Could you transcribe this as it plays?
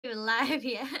You're live,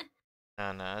 yeah.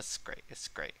 No, no, it's great. It's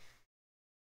great.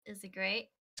 Is it great?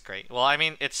 It's great. Well, I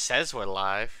mean, it says we're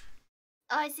live.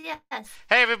 Oh, I see. Yes.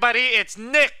 Hey, everybody, it's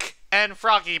Nick and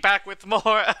Froggy back with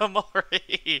more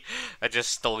Omori. I just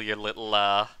stole your little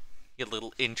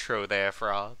intro there,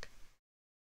 Frog.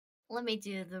 Let me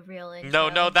do the real intro. No,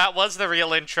 no, that was the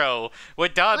real intro. We're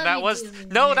done. Let that me was do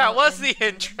the no, that real was the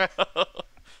intro. intro.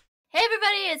 Hey,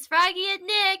 everybody, it's Froggy and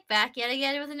Nick back yet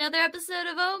again with another episode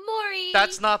of Omori.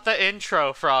 That's not the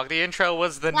intro, Frog. The intro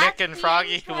was the That's Nick and the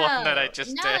Froggy intro. one that I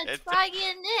just no, did. it's Froggy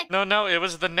and Nick. No, no, it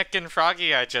was the Nick and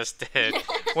Froggy I just did.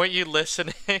 Weren't you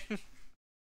listening?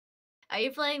 Are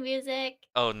you playing music?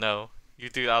 Oh no. You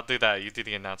do. I'll do that. You do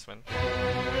the announcement.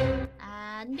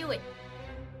 I knew it.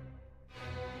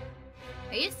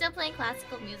 Are you still playing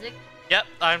classical music? Yep,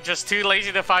 I'm just too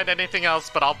lazy to find anything else,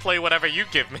 but I'll play whatever you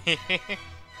give me.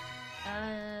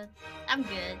 I'm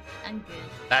good. I'm good.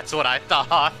 That's what I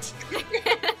thought.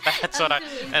 That's what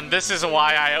and this is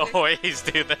why I always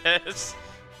do this.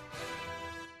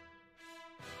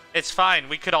 It's fine.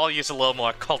 We could all use a little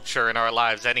more culture in our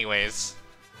lives anyways.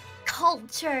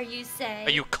 Culture, you say?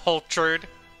 Are you cultured?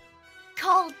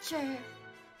 Culture.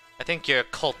 I think you're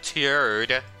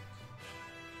cultured.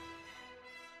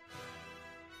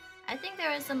 I think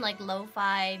there are some like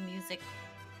lo-fi music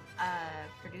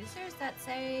producers that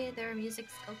say their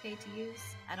music's okay to use.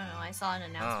 I don't know. I saw an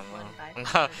announcement.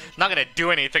 I'm not gonna do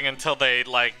anything until they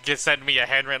like just send me a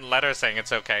handwritten letter saying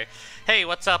it's okay. Hey,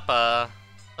 what's up?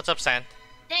 What's up, San?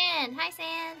 Dan, hi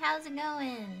San. How's it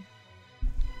going?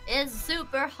 It's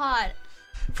super hot.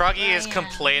 Froggy is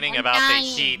complaining about the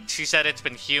heat. She said it's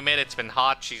been humid. It's been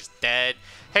hot. She's dead.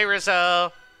 Hey,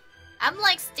 Rizzo. I'm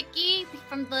like sticky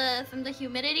from the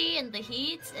humidity and the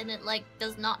heat, and it like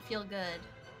does not feel good.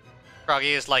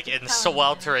 Froggy is like in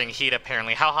sweltering heat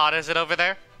apparently. How hot is it over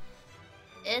there?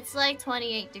 It's like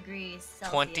 28 degrees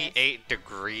Celsius. 28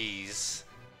 degrees.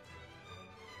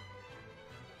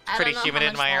 I pretty don't know humid how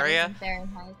in much my that is area. in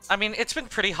Fahrenheit. I mean, it's been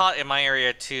pretty hot in my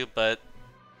area too, but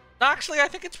actually, I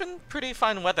think it's been pretty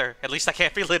fine weather. At least I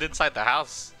can't feel it inside the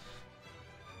house.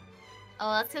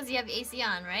 Oh, that's because you have AC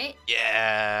on, right?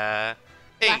 Yeah.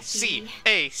 AC,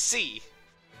 AC.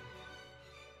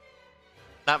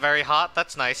 Not very hot.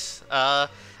 That's nice. I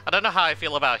don't know how I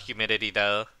feel about humidity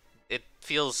though. It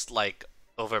feels like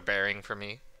overbearing for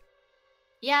me.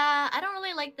 Yeah, I don't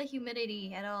really like the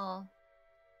humidity at all.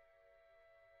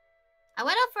 I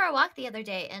went out for a walk the other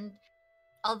day, and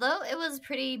although it was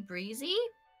pretty breezy,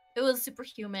 it was super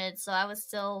humid, so I was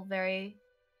still very,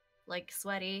 like,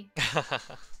 sweaty.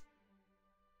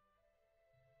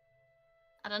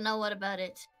 I don't know what about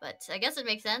it, but I guess it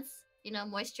makes sense. You know,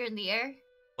 moisture in the air.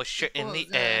 Moisture in the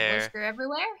air. Moisture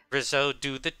everywhere. Rizzo,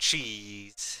 do the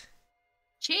cheese.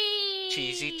 Cheese!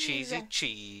 Cheesy, cheesy,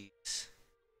 cheese.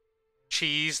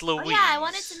 Cheese Louise. Oh yeah, I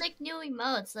wanted to make new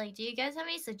emotes. Like, do you guys have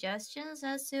any suggestions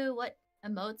as to what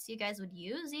emotes you guys would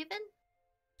use, even?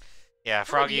 Yeah,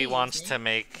 Froggy wants to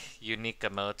make unique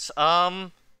emotes.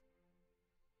 I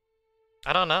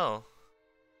don't know.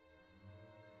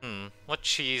 What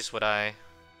cheese would I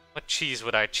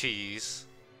cheese?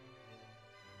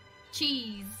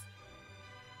 Cheese.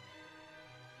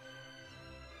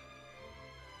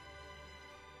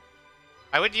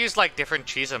 I would use like different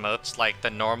cheese emotes, like the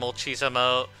normal cheese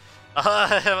emote.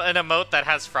 An emote that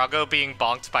has Froggo being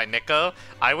bonked by Nico.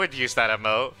 I would use that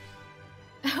emote.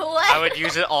 What? I would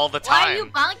use it all the time. Why are you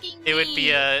bonking me?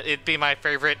 It'd be my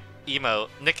favorite emote.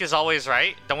 Nick is always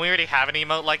right. Don't we already have an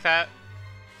emote like that?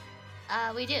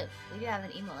 We do. We do have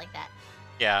an emote like that.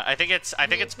 Yeah, I think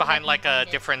it's behind like a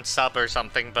different sub or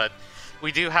something, but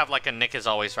we do have like a Nick is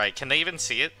always right. Can they even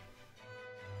see it?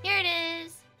 Here it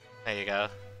is. There you go.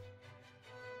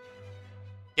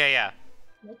 Yeah.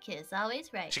 Nick is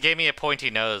always right. She gave me a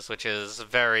pointy nose, which is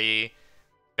very,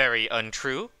 very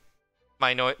untrue.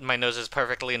 My nose is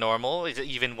perfectly normal,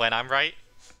 even when I'm right.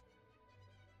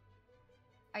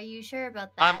 Are you sure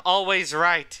about that? I'm always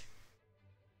right.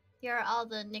 Here are all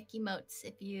the Nick emotes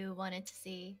if you wanted to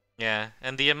see. Yeah,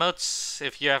 and the emotes,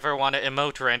 if you ever want to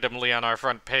emote randomly on our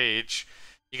front page,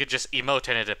 you could just emote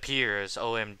and it appears.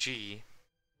 OMG.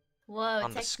 Whoa,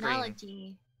 on technology. The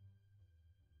screen.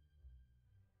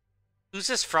 Who's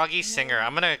this Froggy singer?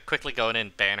 I'm gonna quickly go in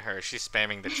and ban her. She's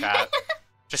spamming the chat.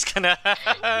 Just gonna... No,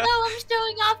 I'm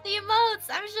showing off the emotes!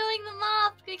 I'm showing them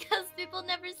off because people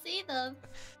never see them.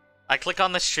 I click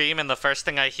on the stream and the first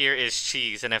thing I hear is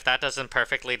cheese, and if that doesn't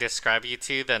perfectly describe you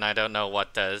two, then I don't know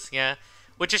what does. Yeah,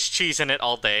 we're just cheesing it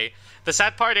all day. The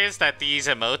sad part is that these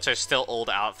emotes are still old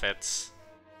outfits.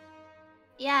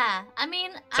 Yeah, I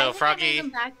mean, so I Froggy... made them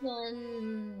back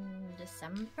in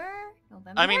December?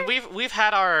 November? I mean, we've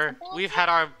had our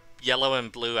yellow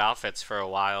and blue outfits for a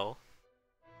while.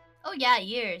 Oh yeah,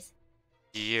 years.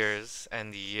 Years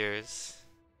and years.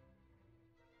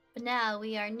 But now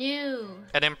we are new.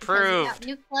 And because we improved. got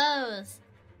new clothes.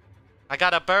 I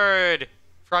got a bird.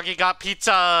 Froggy got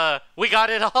pizza. We got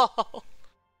it all.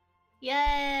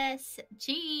 Yes,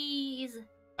 cheese.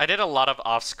 I did a lot of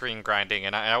off-screen grinding,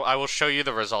 and I will show you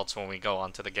the results when we go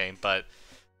onto the game. But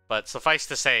suffice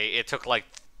to say, it took like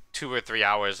 2 or 3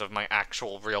 hours of my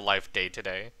actual real-life day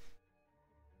today.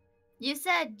 You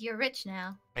said you're rich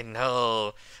now. I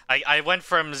know. I went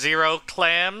from 0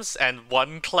 clams and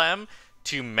 1 clem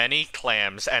to many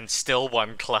clams and still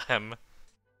 1 clem.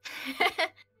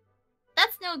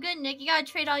 That's no good, Nick. You gotta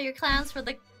trade all your clams for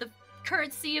the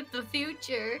currency of the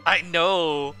future. I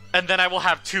know. And then I will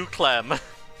have 2 clem.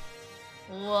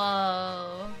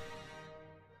 Whoa.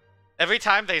 Every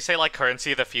time they say like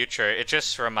currency of the future, it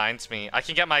just reminds me I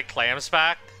can get my clams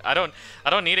back. I don't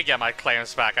need to get my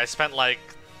clams back. I spent like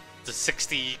the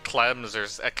 60 clams or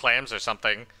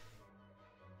something.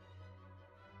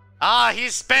 Ah,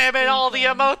 he's spamming all the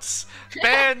emotes.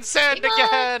 Ban send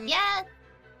again. Yes.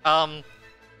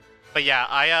 But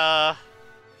yeah,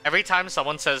 every time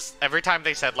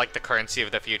they said like the currency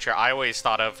of the future, I always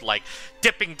thought of like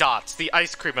Dipping Dots, the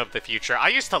ice cream of the future. I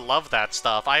used to love that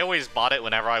stuff. I always bought it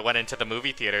whenever I went into the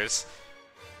movie theaters.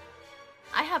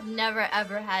 I have never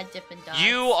ever had Dippin' Dots.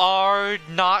 You are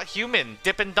not human.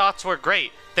 Dippin' Dots were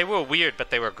great. They were weird, but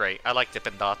they were great. I like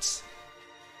Dippin' Dots.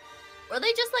 Were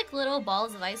they just like little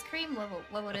balls of ice cream?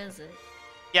 What is it?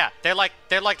 Yeah, they're like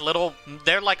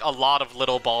a lot of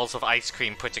little balls of ice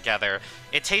cream put together.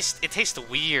 It tastes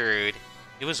weird.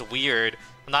 It was weird.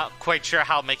 I'm not quite sure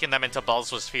how making them into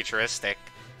balls was futuristic.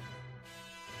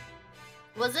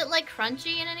 Was it like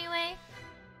crunchy in any way?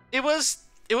 It was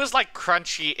like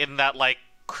crunchy in that like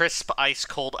crisp ice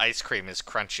cold ice cream is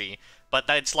crunchy, but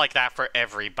it's like that for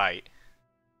every bite.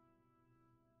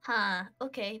 Huh,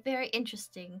 okay, very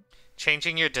interesting.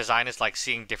 Changing your design is like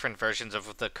seeing different versions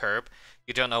of the curb.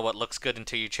 You don't know what looks good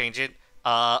until you change it.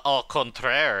 Au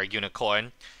contraire,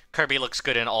 unicorn. Kirby looks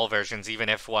good in all versions, even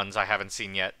if ones I haven't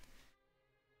seen yet.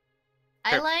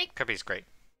 Kirby's great.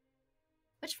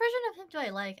 Which version of him do I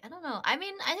like? I don't know. I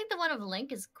mean, I think the one of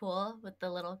Link is cool with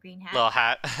the little green hat. Little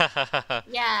hat.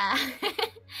 Yeah.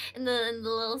 and the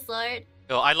little sword.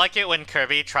 Oh, I like it when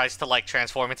Kirby tries to like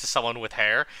transform into someone with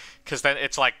hair, because then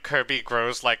it's like Kirby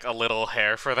grows like a little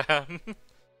hair for them.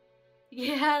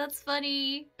 Yeah, that's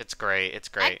funny. It's great. It's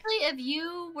great. Actually, if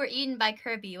you were eaten by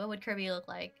Kirby, what would Kirby look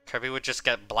like? Kirby would just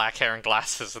get black hair and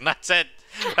glasses, and that's it.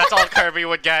 That's all Kirby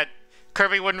would get.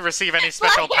 Kirby wouldn't receive any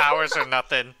special powers or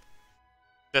nothing.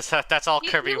 That's all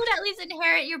Kirby. You would at least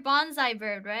inherit your bonsai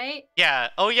bird, right? Yeah.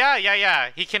 Oh yeah.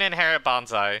 He can inherit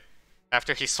bonsai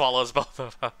after he swallows both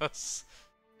of us.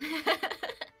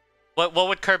 What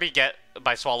would Kirby get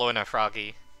by swallowing a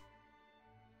froggy?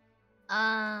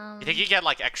 You think he'd get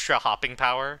like extra hopping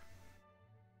power?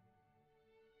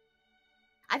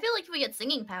 I feel like he would get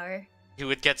singing power. He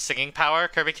would get singing power?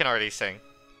 Kirby can already sing.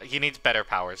 He needs better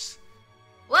powers.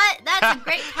 What? That's a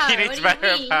great power. He needs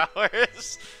better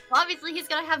powers. Well, obviously, he's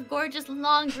gonna have gorgeous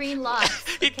long green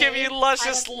locks. He'd give you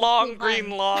luscious long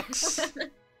green locks.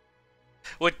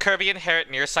 Would Kirby inherit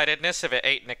nearsightedness if it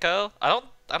ate Nico? I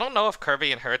don't know if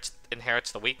Kirby inherits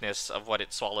the weakness of what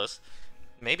it swallows.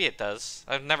 Maybe it does.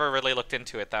 I've never really looked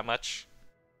into it that much.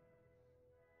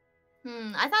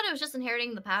 I thought it was just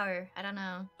inheriting the power. I don't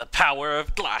know. The power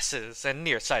of glasses and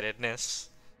nearsightedness.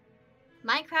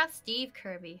 Minecraft Steve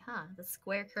Kirby, huh? The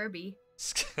square Kirby.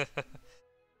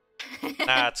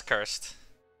 That's cursed.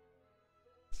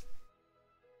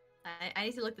 I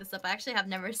need to look this up. I actually have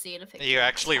never seen a picture. You're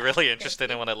actually really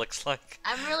interested in what it looks like.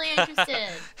 I'm really interested.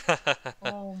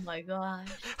 Oh my gosh.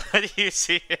 What do you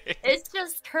see? It's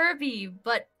just Kirby,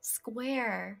 but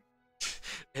square.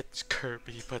 It's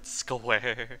Kirby, but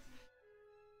square.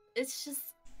 It's just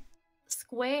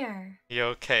square. You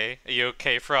okay? Are you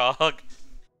okay, Frog?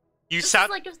 This is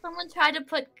like if someone tried to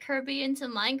put Kirby into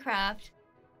Minecraft.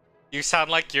 You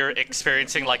sound like you're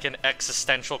experiencing like an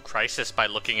existential crisis by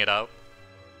looking it up.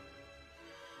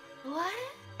 What?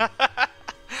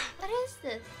 What is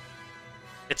this?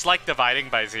 It's like dividing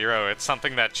by 0. It's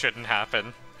something that shouldn't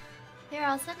happen. Here,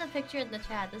 I'll send a picture in the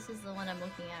chat. This is the one I'm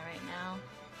looking at right now.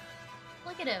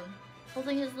 Look at him,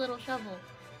 holding his little shovel.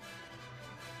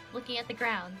 Looking at the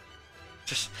ground.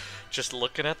 Just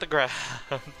looking at the ground.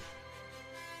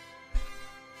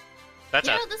 That's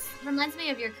you know, this reminds me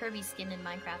of your Kirby skin in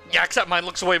Minecraft. Nick. Yeah, except mine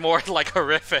looks way more like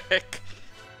horrific.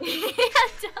 Yeah,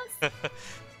 it does.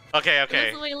 Okay. It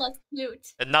looks way less cute.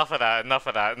 Enough of that.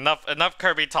 Enough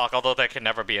Kirby talk, although there can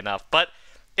never be enough. But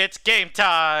it's game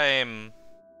time!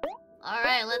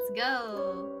 Alright, let's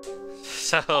go.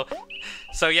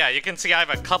 So yeah, you can see I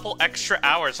have a couple extra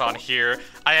hours on here.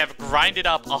 I have grinded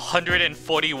up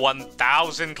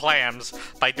 141,000 clams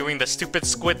by doing the stupid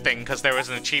squid thing because there was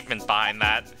an achievement behind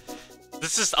that.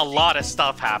 This is a lot of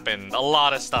stuff happened. A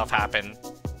lot of stuff happened.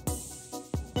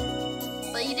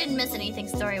 But you didn't miss anything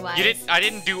story-wise. I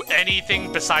didn't do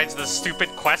anything besides the stupid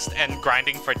quest and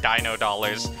grinding for Dino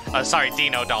dollars.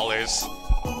 Dino dollars.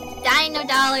 Dino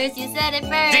dollars, you said it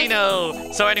first.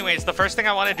 Dino! So anyways, the first thing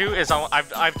I want to do is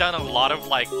I've done a lot of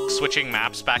like switching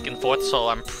maps back and forth, so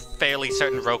I'm fairly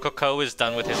certain Rococo is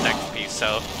done with his next piece.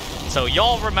 So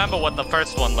y'all remember what the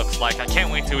first one looks like. I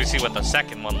can't wait till we see what the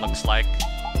second one looks like.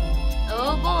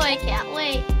 Oh boy, can't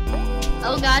wait.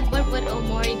 Oh god, what would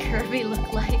Omori Kirby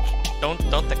look like? Don't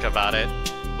think about it.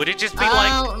 Would it just be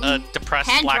like a depressed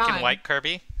black and white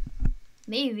Kirby?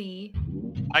 Maybe.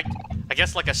 I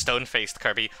guess like a stone-faced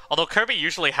Kirby. Although Kirby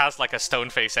usually has like a stone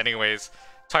face anyways.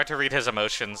 It's hard to read his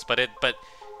emotions, but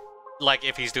like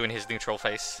if he's doing his neutral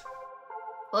face.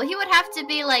 Well, he would have to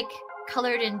be like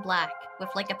colored in black with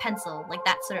like a pencil, like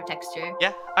that sort of texture.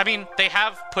 Yeah, I mean, they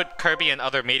have put Kirby in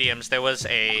other mediums. There was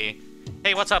a...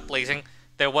 Hey, what's up, Blazing?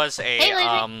 There was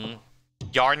a,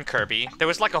 Yarn Kirby. There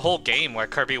was like a whole game where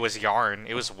Kirby was Yarn.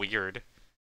 It was weird.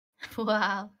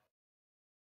 Wow.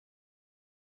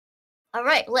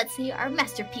 Alright, let's see our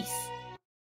masterpiece.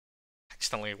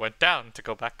 Accidentally went down to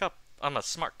go back up. I'm a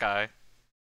smart guy.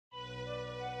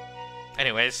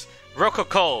 Anyways,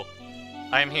 Rococo!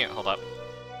 I am here. Hold up.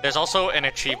 There's also an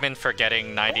achievement for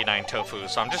getting 99 tofu,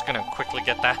 so I'm just gonna quickly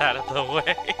get that out of the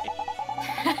way.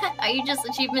 Are you just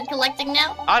achievement collecting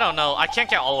now? I don't know. I can't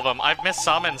get all of them. I've missed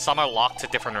some, and some are locked to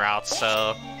different routes,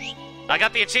 so... I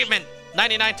got the achievement!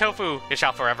 99 tofu! It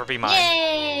shall forever be mine.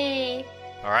 Yay!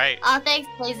 Alright. Aw, thanks,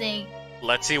 Blazing.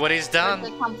 Let's see what he's done.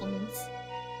 For the compliments.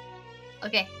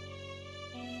 Okay.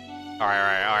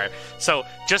 Alright. So,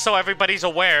 just so everybody's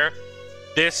aware,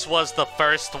 this was the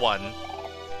first one.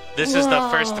 This is the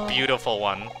first beautiful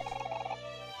one.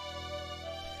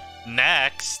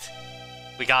 Next,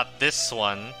 we got this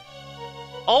one.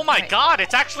 Oh my god,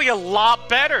 it's actually a lot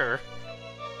better!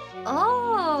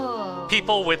 Oh!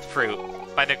 People with Fruit,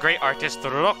 by the great artist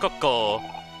Rococo.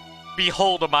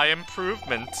 Behold my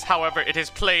improvements. However, it is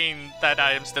plain that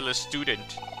I am still a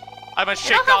student. I must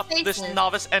shake off this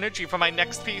novice energy for my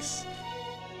next piece.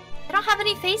 I don't have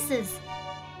any faces.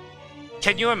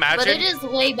 Can you imagine? But it is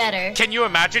way better. Can you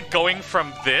imagine going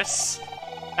from this,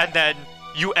 and then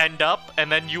you end up,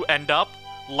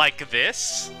 like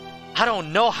this? I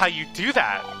don't know how you do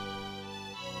that.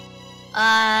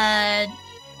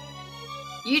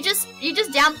 You just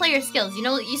downplay your skills. You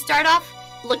know, you start off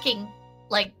looking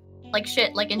like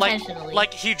shit, like intentionally.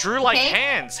 Like he drew like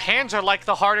hands. Hands are like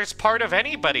the hardest part of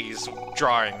anybody's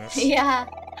drawings. Yeah.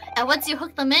 And once you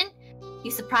hook them in,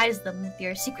 you surprise them with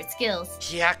your secret skills.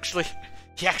 He actually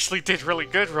did really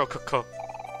good, Rococo.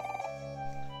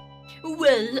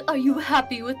 Well, are you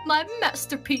happy with my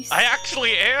masterpiece? I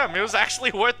actually am. It was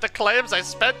actually worth the clams I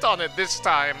spent on it this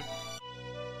time.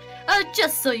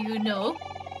 Just so you know,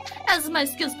 as my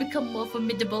skills become more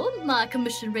formidable, my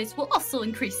commission rates will also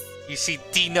increase. You see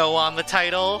Dino on the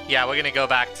title? Yeah, we're gonna go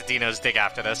back to Dino's dig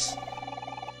after this.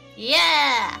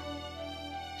 Yeah!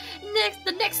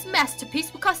 The next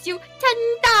masterpiece will cost you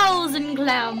 10,000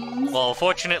 clams. Well,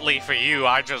 fortunately for you,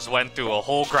 I just went through a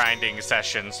whole grinding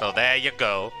session, so there you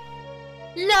go.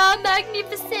 La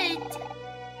Magnificent!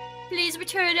 Please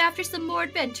return after some more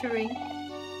adventuring.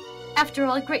 After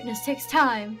all, greatness takes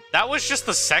time. That was just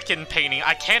the second painting.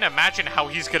 I can't imagine how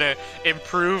he's gonna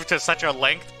improve to such a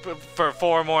length for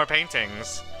 4 more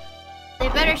paintings. They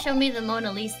better show me the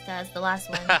Mona Lisa as the last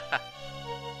one.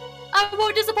 I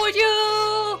won't disappoint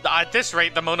you! At this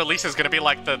rate, the Mona Lisa is gonna be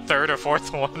like the 3rd or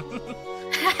 4th one.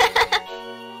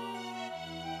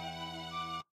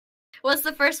 What's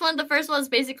the first one? The first one's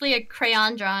basically a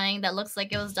crayon drawing that looks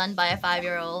like it was done by a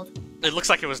 5-year-old. It looks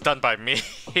like it was done by me.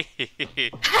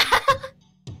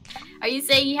 Are you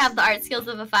saying you have the art skills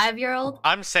of a 5-year-old?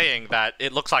 I'm saying that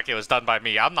it looks like it was done by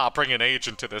me. I'm not bringing age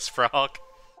into this, frog.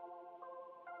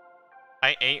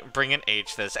 I ain't bringing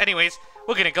age to this. Anyways,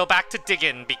 we're gonna go back to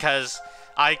Diggin because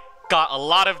I got a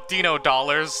lot of Dino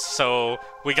dollars, so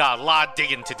we got a lot of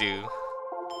digging to do.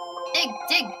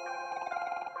 Dig!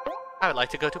 I would like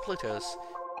to go to Pluto's.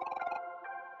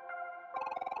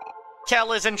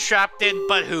 Kel is entrapped in,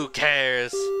 but who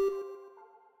cares?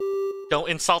 Don't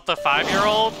insult the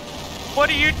 5-year-old? What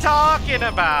are you talking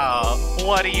about?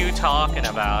 What are you talking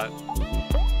about?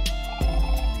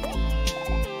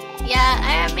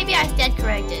 Yeah, maybe I stand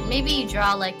corrected. Maybe you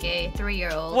draw like a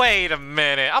 3-year-old. Wait a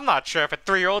minute. I'm not sure if a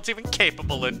 3-year-old's even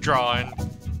capable of drawing.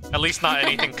 At least not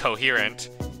anything coherent.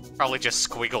 Probably just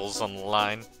squiggles on the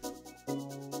line.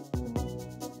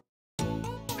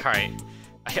 Alright.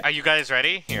 Are you guys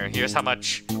ready? Here's how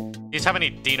many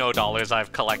Dino dollars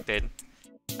I've collected.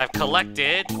 I've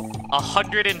collected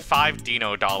 105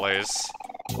 Dino dollars.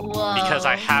 Whoa. Because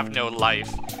I have no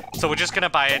life. So we're just gonna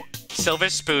buy a silver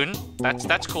spoon.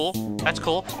 That's cool. That's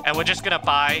cool. And we're just gonna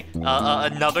buy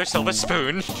another silver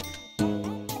spoon.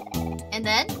 And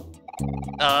then?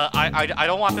 I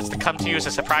don't want this to come to you as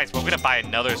a surprise, but we're gonna buy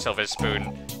another silver spoon.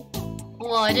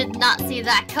 Whoa, I did not see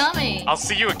that coming. I'll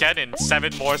see you again in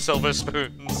 7 more silver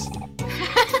spoons.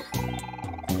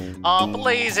 Aw,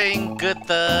 Blazing, got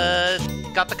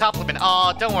the compliment.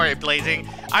 Aw, don't worry, Blazing.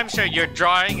 I'm sure your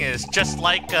drawing is just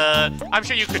like, I'm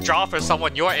sure you could draw for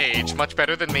someone your age much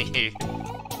better than me.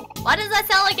 Why does that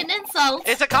sound like an insult?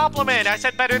 It's a compliment. I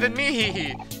said better than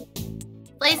me.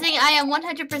 Blazing, I am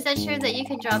 100% sure that you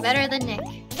can draw better than Nick.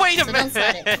 Wait a So minute. don't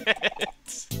sweat it.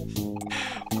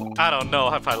 I don't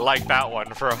know if I like that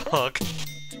one for a hook.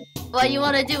 What, you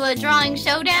want to do a drawing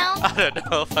showdown? I don't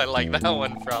know if I like that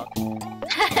one for a hook.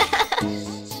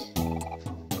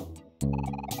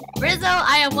 Rizzo,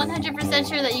 I am 100%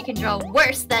 sure that you can draw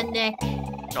worse than Nick.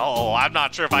 Oh, I'm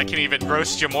not sure if I can even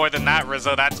roast you more than that,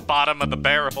 Rizzo. That's bottom of the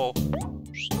barrel.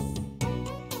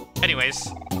 Anyways,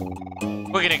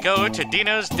 we're gonna go to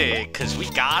Dino's Dig, because we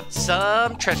got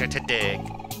some treasure to dig.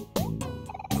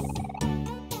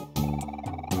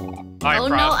 Right, oh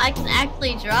Prof. no, I can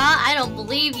actually draw? I don't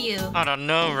believe you. I don't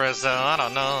know, Rizzo. I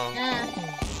don't know.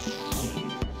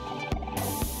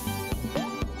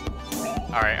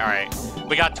 Alright.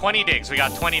 We got 20 digs.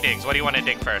 What do you want to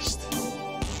dig first?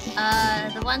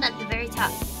 The one at the very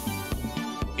top.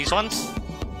 These ones?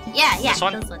 Yeah, This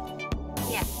one? those ones.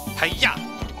 Yeah. Hiya!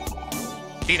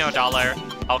 Dino dollar.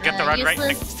 I'll get the run right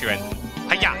useless. next to it.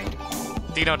 Whatever.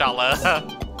 Hiya! Dino dollar.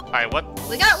 Alright, what?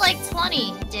 We got like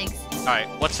 20 digs. Alright,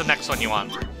 what's the next one you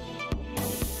want?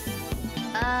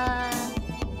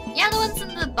 Yeah, the ones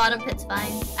in the bottom pit's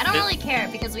fine. I don't really care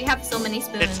because we have so many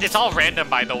spoons. It's all random,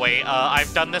 by the way.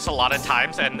 I've done this a lot of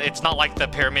times, and it's not like the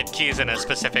pyramid key is in a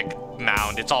specific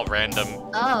mound. It's all random.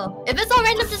 Oh, if it's all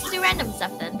random, just do random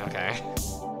stuff then. Okay.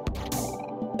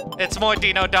 It's more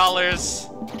Dino dollars.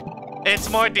 It's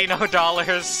more Dino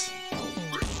dollars.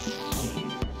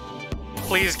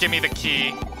 Please give me the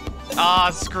key.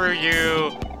 Ah, screw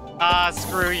you. Ah,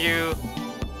 screw you.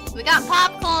 We got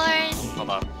popcorn. Hold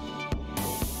on.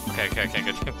 Okay,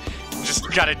 good. Just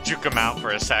gotta juke him out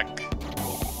for a sec.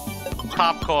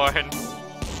 Popcorn.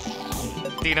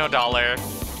 Dino dollar.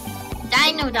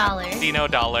 Dino dollar. Dino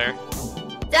dollar.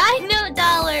 Dino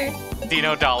dollar.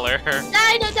 Dino dollar. Dino dollar.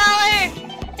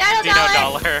 Dino Dino dollar.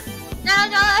 dollar. Dino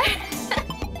dollar.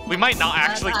 We might not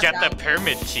actually get the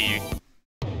pyramid key.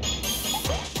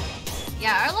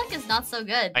 Yeah, our luck is not so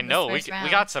good. I know, we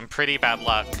got some pretty bad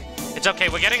luck. It's okay,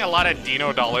 we're getting a lot of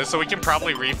Dino dollars, so we can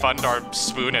probably refund our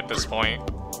spoon at this point.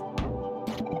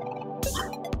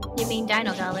 You mean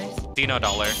Dino dollars? Dino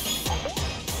dollar.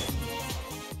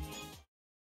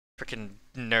 Freaking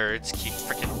nerds keep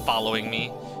freaking following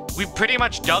me. We pretty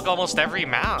much dug almost every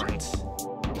mound.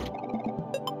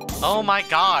 Oh my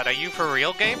god, are you for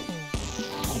real, game?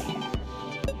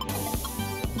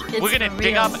 We're gonna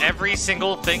dig up every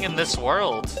single thing in this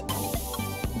world.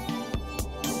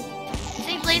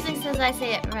 See, Blazing says I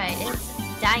say it right. It's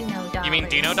Dino dollars. You mean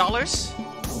Dino dollars?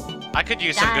 I could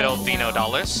use some good old Dino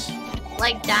dollars.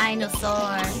 Like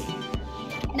dinosaur.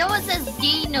 No one says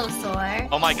dinosaur.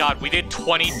 Oh my god, we did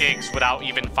 20 digs without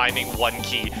even finding one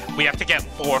key. We have to get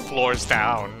 4 floors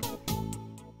down.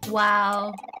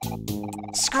 Wow.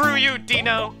 Screw you,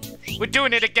 Dino. We're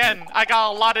doing it again. I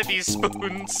got a lot of these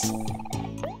spoons.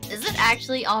 Is it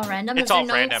actually all random? It's Is there all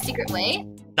no random. secret way?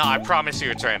 No, I promise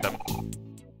you it's random.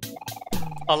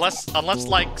 Unless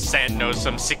like Sand knows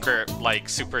some secret, like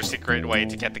super secret way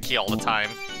to get the key all the time.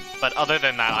 But other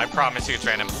than that, I promise you it's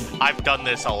random. I've done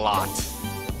this a lot.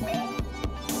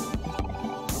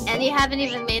 And you haven't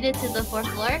even made it to the 4th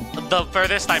floor? The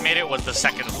furthest I made it was the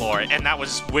 2nd floor, and that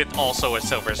was with also a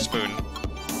silver spoon.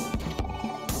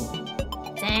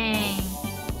 Dang.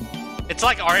 It's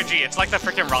like RNG, it's like the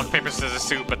freaking rock, paper, scissors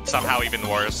soup, but somehow even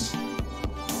worse.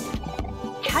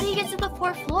 How do you get to the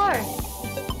 4th floor?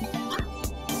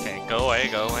 Okay, go away,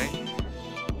 go away.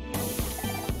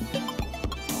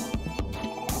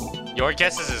 Your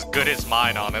guess is as good as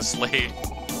mine, honestly.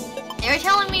 They were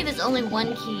telling me there's only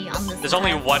one key on this. There's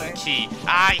only one key.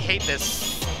 I hate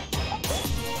this.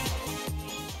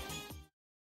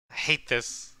 I hate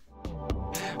this.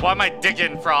 Why am I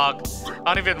digging, Frog?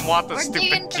 I don't even want the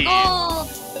stupid key. Gold.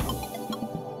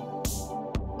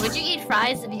 Would you eat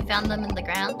fries if you found them in the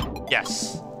ground?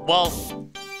 Yes. Well,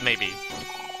 Maybe.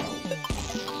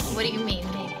 What do you mean,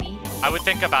 maybe? I would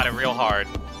think about it real hard.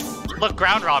 Look,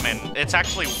 ground ramen. It's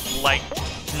actually, like,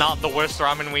 not the worst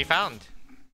ramen we found.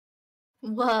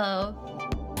 Whoa.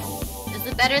 Is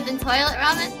it better than toilet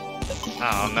ramen?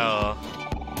 Oh, no.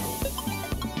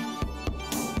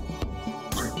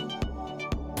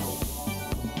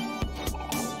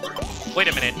 Wait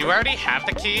a minute, do I already have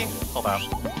the key? Hold up.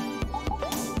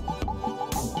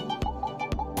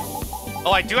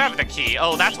 Oh, I do have the key.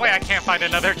 Oh, that's why I can't find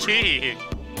another key.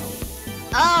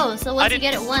 Oh, so once you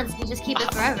get it once, you just keep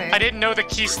it forever. I didn't know the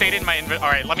key stayed in my inventory.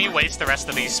 Alright, let me waste the rest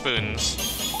of these spoons.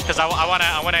 Because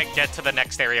I wanna get to the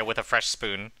next area with a fresh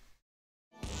spoon.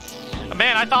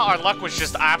 Man, I thought our luck was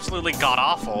just absolutely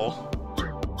god-awful.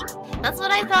 That's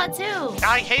what I thought too.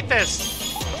 I hate this.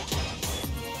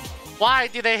 Why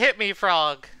do they hit me,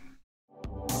 Frog?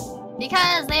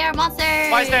 Because they are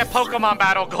monsters. Why is there a Pokemon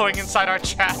battle going inside our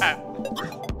chat?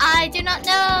 I do not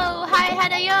know. Hi,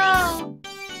 Hanayo.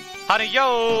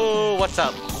 Hanayo, what's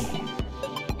up?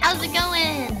 How's it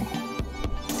going?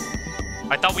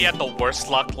 I thought we had the worst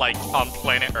luck, like, on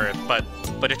planet Earth, but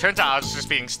it turns out I was just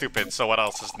being stupid, so what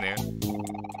else is new?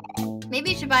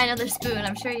 Maybe you should buy another spoon.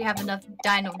 I'm sure you have enough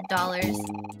Dino dollars.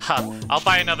 Huh, I'll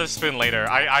buy another spoon later.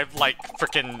 I have like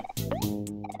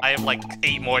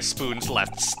 8 more spoons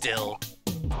left still.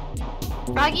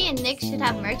 Froggy and Nick should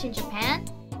have merch in Japan?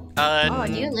 Oh,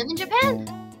 do you live in Japan?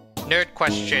 Nerd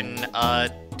question,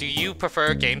 do you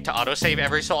prefer a game to autosave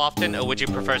every so often, or would you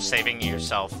prefer saving it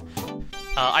yourself?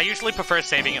 I usually prefer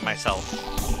saving it myself.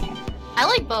 I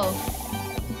like both.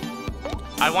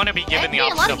 I want to be given the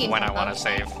option of when I want to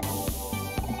save.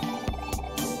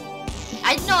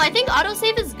 I think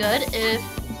autosave is good if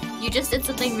you just did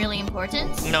something really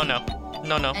important. No.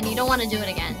 And you don't want to do it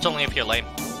again. It's only if you're lame.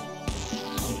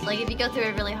 Like if you go through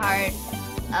a really hard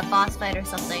boss fight or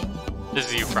something. This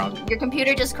is you, Frog. Your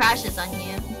computer just crashes on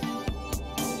you.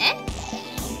 Eh?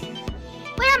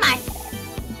 Where am I?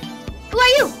 Who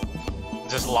are you?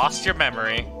 Just lost your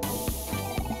memory.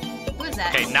 Who is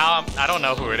that? Okay, now I don't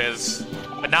know who it is.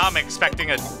 But now I'm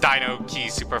expecting a Dino key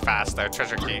super fast, a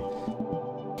treasure key.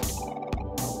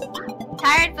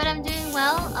 Tired, but I'm doing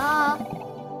well.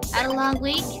 Had a long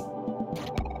week.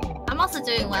 I'm also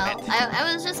doing well.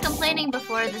 I was just complaining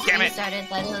before this game started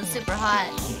that it was super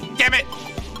hot. Damn it!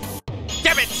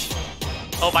 Damn it!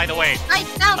 Oh, by the way,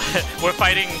 we're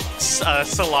fighting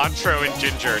cilantro and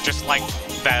ginger, just like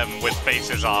them with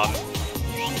faces on.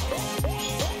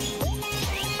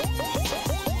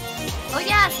 Oh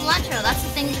yeah, cilantro. That's the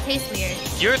thing that tastes weird.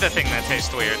 You're the thing that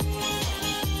tastes weird.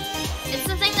 It's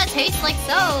the thing that tastes like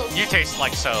soap. You taste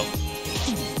like soap.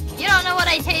 You don't know what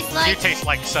I taste like. You taste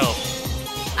like soap.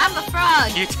 I'm a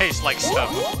frog. You taste like soap.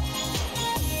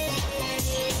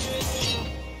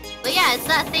 But yeah, it's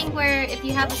that thing where if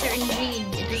you have a certain gene,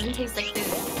 it doesn't taste like food.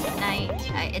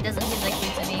 And it doesn't taste like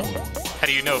food to me. How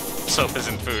do you know soap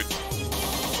isn't food?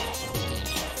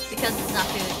 Because it's not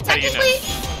food. How do you know?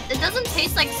 Technically, it doesn't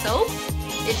taste like soap.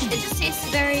 It just tastes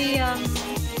very, how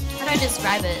do I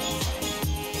describe it?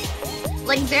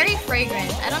 Like, very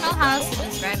fragrant. I don't know how else to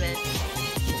describe it.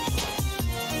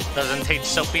 Doesn't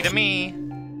taste soapy to me.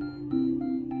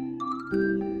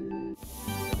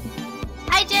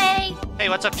 Hi, Jay! Hey,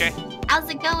 what's up, Jay? How's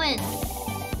it going?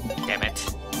 Damn it.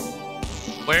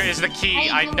 Where is the key?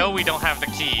 I know we don't have the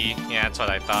key. Yeah, that's what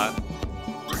I thought.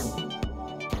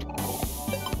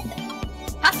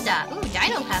 Pasta! Ooh,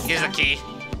 Dino pasta. Here's the key.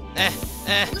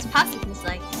 What does pasta taste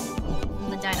like in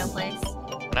the Dino place?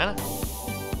 Banana.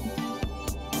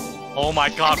 Oh my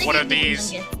god, what are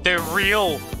these? They're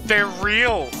real! They're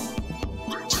real!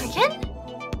 Chicken?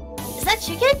 Is that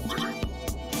chicken?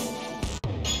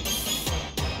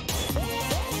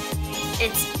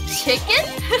 It's chicken?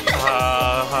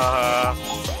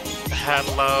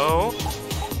 Hello?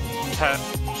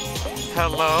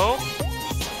 Hello?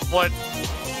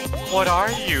 What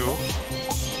are you?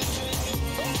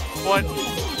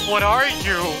 What are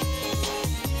you?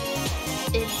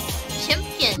 It's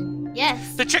chimpkin.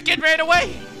 Yes. The chicken ran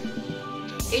away!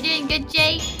 You're doing good,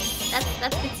 Jay. That's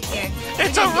good to hear.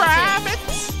 It's a rabbit!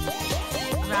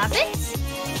 A rabbit?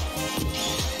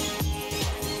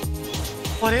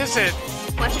 What is it?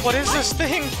 What is this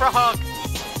thing, Frog?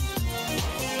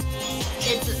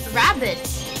 It's a rabbit.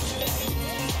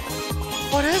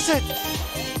 What is it?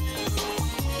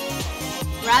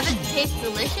 Rabbits taste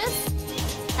delicious?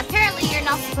 Apparently you're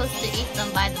not supposed to eat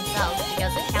them by themselves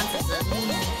because it counts as a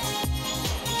meat.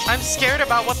 I'm scared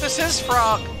about what this is,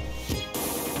 Frog.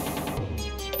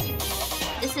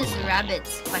 This is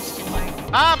rabbits, question mark.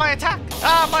 Ah, my attack!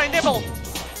 Ah, my nibble!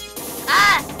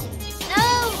 Ah!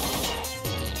 No!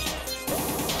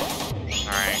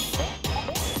 Alright.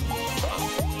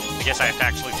 guess I have to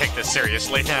actually take this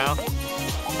seriously now.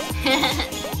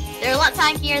 They're a lot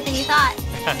tankier than you thought.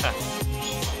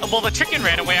 Well, the chicken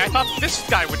ran away. I thought this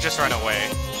guy would just run away.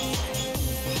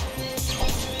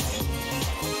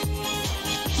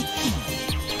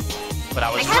 But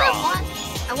I was wrong.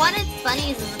 I wanted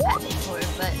bunnies as a pet before,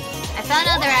 but I found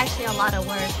out they're actually a lot of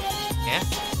work. Yeah?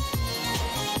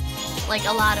 Like,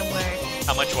 a lot of work.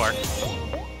 How much work?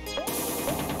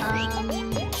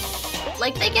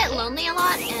 Like, they get lonely a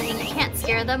lot, and you can't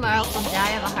scare them or else they'll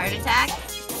die of a heart attack.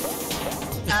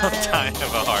 They'll die of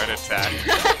a heart attack.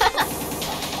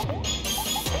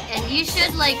 And you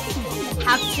should, like,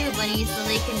 have 2 bunnies so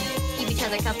they can keep each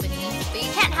other company. But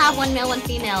you can't have 1 male, 1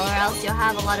 female, or else you'll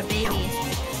have a lot of babies.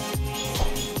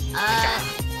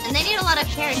 And they need a lot of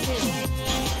care, too.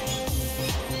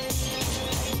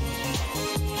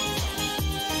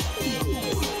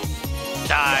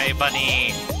 Die,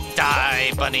 bunny!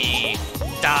 Die, bunny!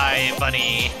 Die,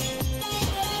 bunny!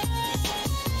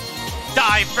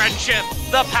 Die, friendship!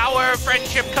 The power of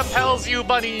friendship compels you,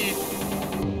 bunny!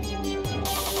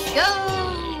 Go!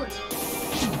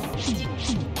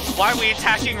 Why are we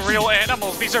attacking real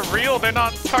animals? These are real, they're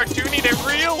not cartoony, they're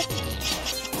real!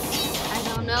 I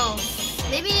don't know.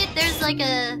 Maybe there's like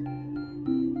a...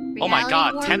 Oh my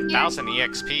god, war 10,000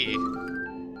 EXP.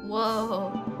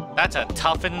 Whoa. That's a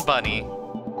toughened bunny.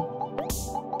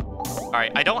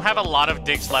 Alright, I don't have a lot of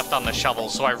digs left on the shovel,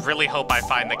 so I really hope I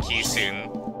find the key soon.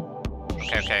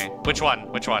 Okay. Which one?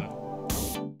 Which one?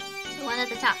 The one at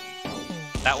the top.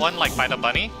 That one, like by the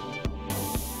bunny?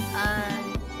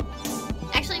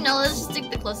 Actually, no, let's just stick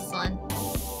the closest one.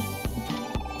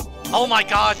 Oh my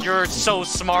god, you're so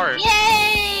smart!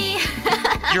 Yay!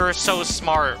 You're so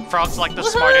smart. Frog's like the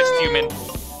smartest human.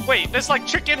 Wait, there's like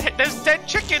chicken, there's dead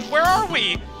chicken! Where are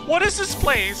we? What is this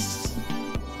place?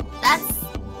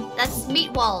 That's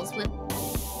meat walls with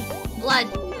blood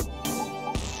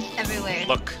everywhere.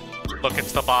 Look,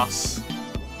 it's the boss.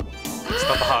 It's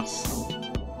the boss.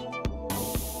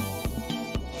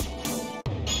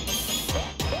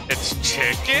 It's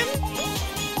chicken?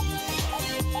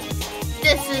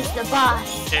 This is the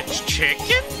boss. It's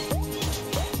chicken?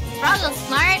 Froggo's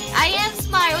smart? I am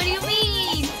smart, what do you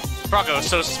mean? Froggo's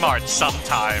so smart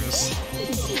sometimes.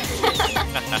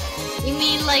 You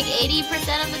mean like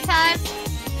 80% of the time?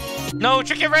 No,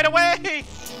 chicken right away!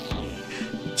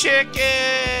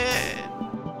 Chicken!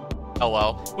 Oh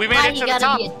well, we made it to the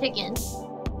top. Why you gotta be a chicken?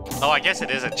 Oh, I guess it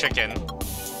is a chicken.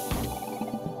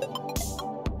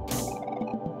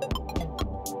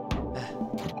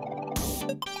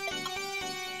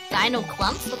 Dino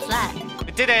clumps? What's that?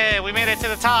 We did it! We made it to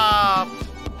the top!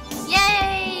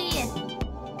 Yay!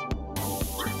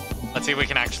 Let's see if we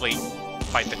can actually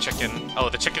fight the chicken. Oh,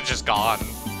 the chicken's just gone.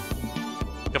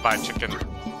 Goodbye, chicken.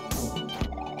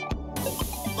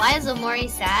 Why is Omori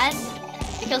sad?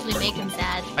 Because we make him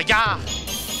sad. Yeah!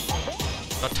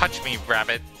 Don't touch me,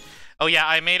 rabbit. Oh yeah,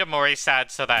 I made Omori sad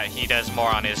so that he does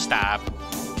more on his stab.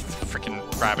 Freaking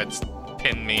rabbits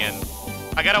pin me in.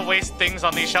 I gotta waste things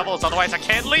on these shovels, otherwise I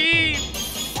can't leave!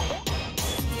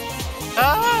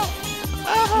 Ah!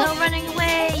 Ah! No running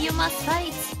away, you must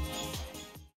fight.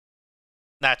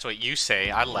 That's what you say.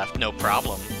 I left no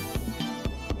problem.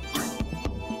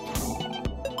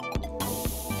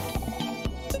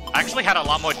 I actually had a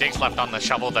lot more digs left on the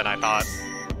shovel than I thought.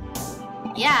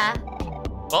 Yeah.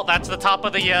 Well, that's the top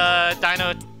of the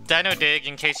Dino dig,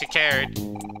 in case you cared.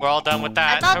 We're all done with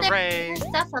that. I thought Hooray! there was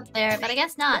stuff up there, but I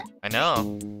guess not. I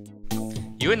know.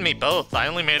 You and me both. I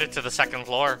only made it to the 2nd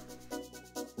floor.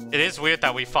 It is weird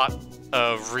that we fought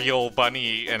a real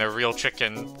bunny and a real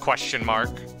chicken, question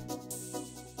mark.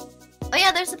 Oh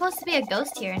yeah, there's supposed to be a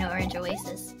ghost here in Orange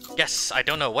Oasis. Yes, I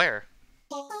don't know where.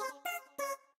 Well,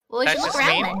 we should That's look just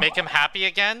around me? then. Make him happy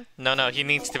again? No, he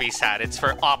needs to be sad. It's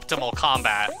for optimal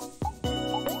combat.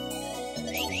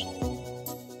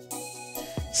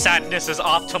 Sadness is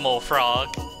optimal, Frog.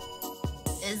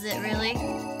 Is it really?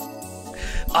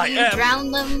 I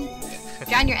Drown them.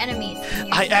 Drown your enemies.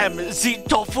 I am the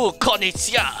tofu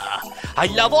connoisseur. I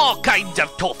love all kinds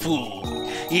of tofu.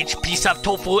 Each piece of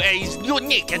tofu is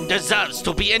unique and deserves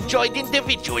to be enjoyed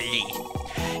individually.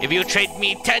 If you trade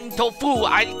me 10 tofu,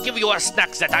 I'll give you a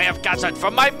snacks that I have gathered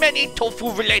from my many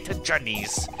tofu-related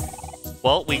journeys.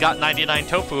 Well, we got 99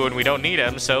 tofu and we don't need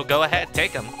them, so go ahead,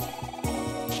 take them.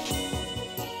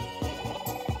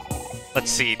 Let's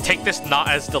see, take this not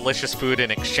as delicious food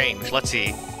in exchange. Let's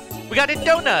see. We got a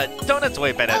donut! Donut's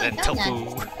way better than tofu.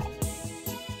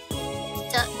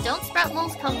 Don't sprout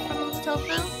moles come from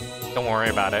tofu? Don't worry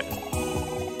about it.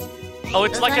 Oh,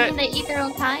 it's Does like that a... mean they eat their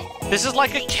own kind? This is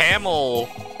like a camel,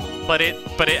 but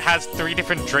it has 3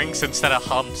 different drinks instead of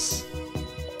humps.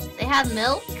 They have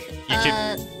milk?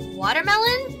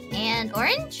 Watermelon and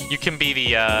orange? You can be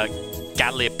the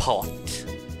Gallipot.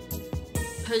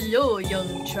 Hello,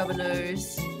 young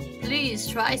travelers. Please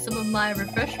try some of my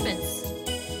refreshments.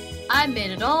 I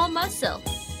made it all myself.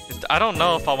 I don't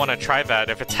know if I want to try that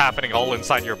if it's happening all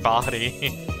inside your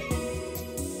body.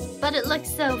 But it looks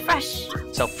so fresh.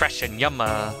 So fresh and yummy.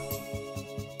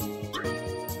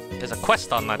 There's a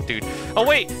quest on that dude. Oh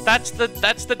wait, that's the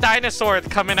dinosaur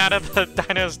coming out of the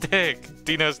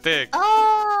Dino's dig.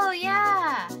 Oh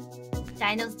yeah,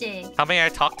 Dino's dig. How may I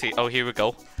talk to you? Oh, here we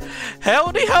go.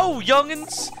 Howdy ho,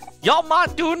 youngins. Y'all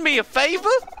mind doing me a favor?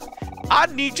 I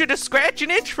need you to scratch an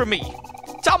itch for me.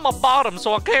 It's on my bottom,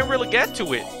 so I can't really get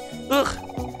to it.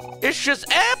 Ugh, it's just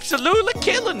absolutely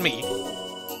killing me.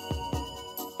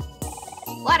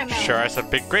 Watermelon. Sure as a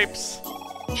big grapes.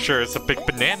 Sure as a big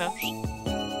banana.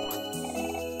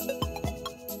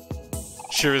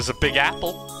 Sure as a big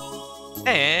apple.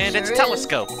 And Sure it's a is.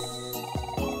 telescope.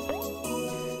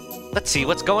 Let's see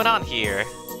what's going on here.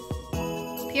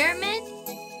 Pyramid.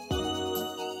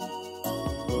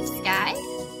 Sky.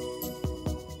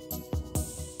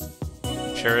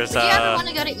 Sure as Do you ever want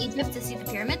to go to Egypt to see the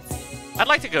pyramids? I'd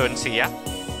like to go and see, yeah.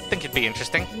 Think it'd be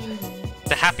interesting.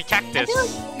 The happy I cactus. feel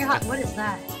like you're hot. What is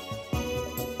that?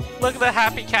 Look at the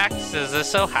happy cactuses. They're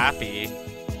so happy.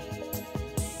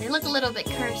 They look a little bit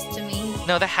cursed to me.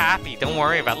 No, they're happy. Don't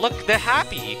worry about it. Look, they're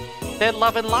happy. They're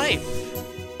loving life.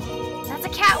 That's a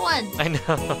cat one. I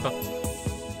know.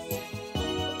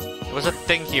 There was a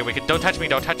thing here. We could. Don't touch me.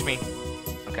 Don't touch me.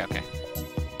 Okay, okay.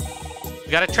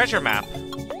 We got a treasure map.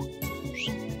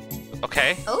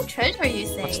 Okay. Oh, treasure, you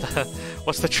say?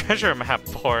 What's the treasure map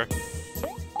for?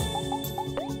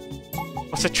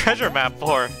 What's the treasure map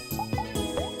for?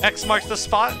 X marks the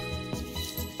spot?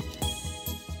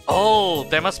 Oh,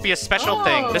 there must be a special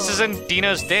thing. This is in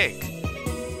Dino's dig.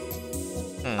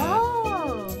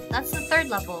 Oh, that's the third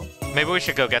level. Maybe we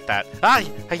should go get that. Ah,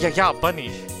 yeah, bunny.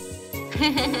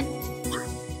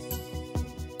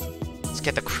 Let's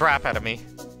get the crap out of me.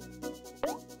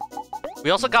 We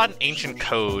also got an ancient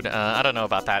code. I don't know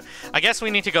about that. I guess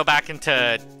we need to go back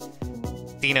into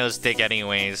Dino's dig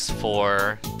anyways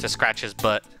to scratch his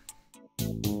butt.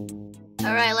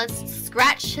 All right, let's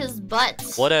scratch his butt.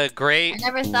 What a great, I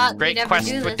never thought great we'd ever quest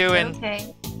do we're this, doing.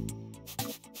 Okay.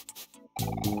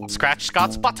 Scratch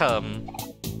Scott's bottom.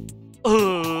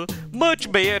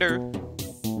 Much better.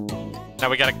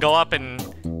 Now we gotta go up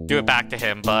and do it back to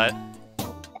him, but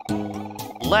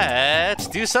let's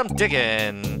do some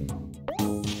digging.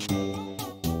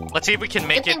 Let's see if we can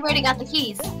make Good thing it. we already got the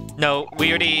keys. No, we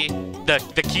already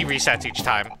the key resets each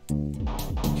time.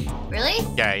 Really?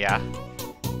 Yeah.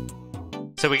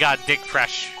 So we gotta dig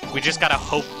fresh. We just gotta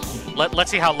hope. Let's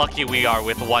see how lucky we are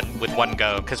with one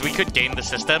go, because we could game the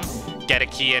system, get a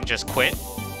key, and just quit.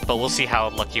 But we'll see how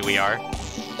lucky we are.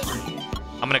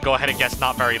 I'm gonna go ahead and guess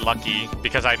not very lucky,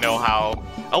 because I know how.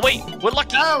 Oh wait, we're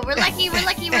lucky. Oh, we're lucky. We're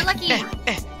lucky. We're lucky.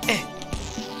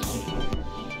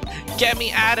 Get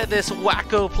me out of this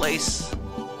wacko place.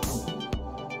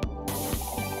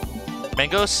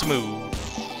 Mango smooth.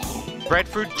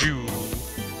 Breadfruit juice.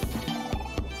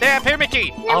 Yeah, pyramid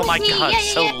key! Oh my god,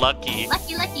 so lucky.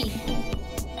 Lucky.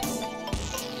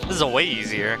 This is a way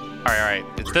easier. Alright,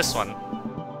 it's this one.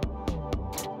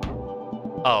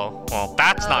 Oh, well,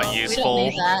 that's not useful.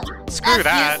 We don't need that. Screw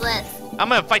that. Useless. I'm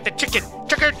gonna fight the chicken.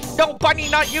 Chicken! No, bunny,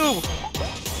 not you!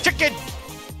 Chicken!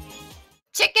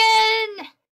 Chicken!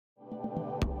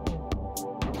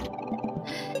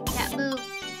 Can't move.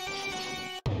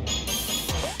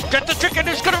 Get the chicken!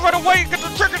 It's gonna run away! Get the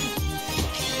chicken!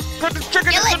 Get the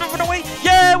chicken! Kill It's it. gonna run away!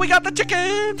 Yeah, we got the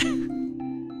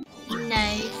chicken!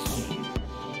 Nice.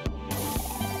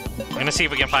 I'm gonna see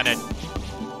if we can find a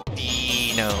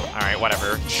Dino. Alright,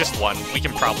 whatever. It's just one. We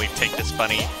can probably take this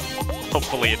bunny.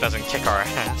 Hopefully it doesn't kick our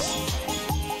ass.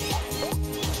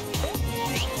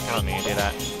 I don't need to do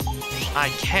that. I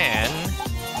can.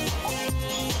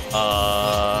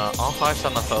 All 5's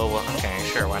on the foe. Okay,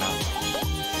 sure, why not?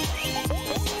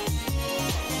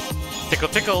 Tickle,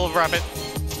 tickle, rabbit.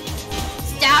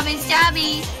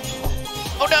 Stabby.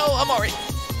 Oh no, Omori.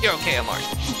 You're okay, Omori.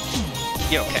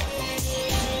 You're okay.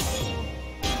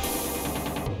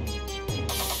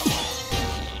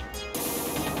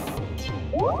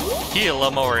 Heal,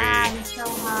 Omori. I'm so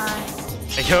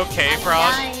hot. Are you okay, I'm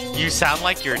Frog? dying. You sound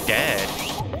like you're dead.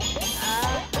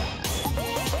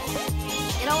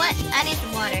 You know what? I need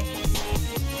some water.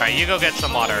 Alright, you go get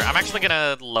some water. I'm actually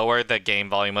gonna lower the game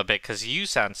volume a bit because you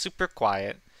sound super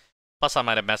quiet. Plus, I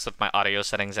might have messed with my audio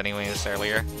settings anyways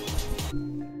earlier.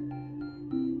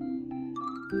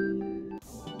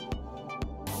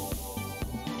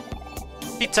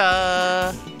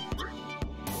 Pizza!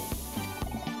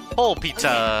 Whole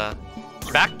pizza.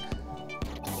 You back?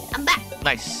 I'm back.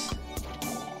 Nice.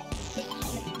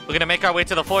 We're gonna make our way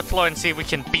to the 4th floor and see if we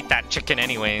can beat that chicken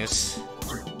anyways.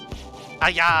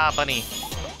 Ah-ya, bunny.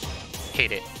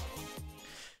 Hate it.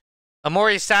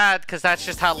 Omori's sad, because that's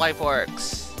just how life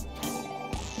works.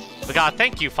 We got a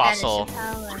thank you fossil.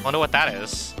 Wonder what that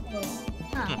is.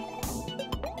 Huh.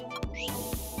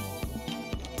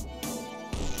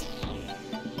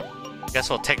 Guess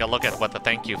we'll take a look at what the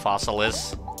thank you fossil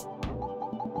is.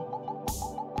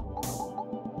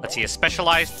 Let's see, a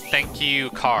specialized thank you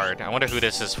card. I wonder who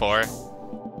this is for.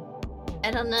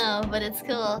 I don't know, but it's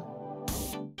cool.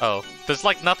 Oh, there's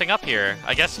like nothing up here.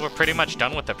 I guess we're pretty much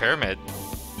done with the pyramid.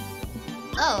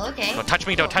 Oh, okay. Don't touch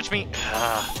me, don't touch me.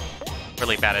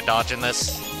 Really bad at dodging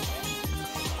this.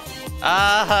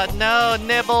 No,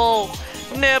 nibble!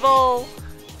 Nibble!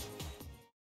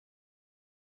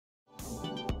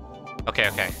 Okay,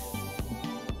 okay.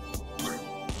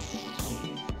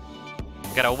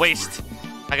 I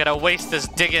gotta waste this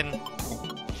diggin.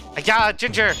 Yeah,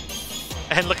 ginger!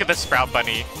 And look at the sprout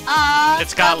bunny.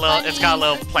 It's got a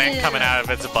little plant coming out of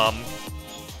its bum.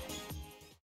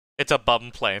 It's a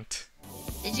bum plant.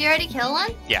 Did you already kill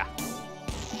one? Yeah.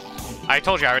 I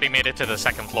told you I already made it to the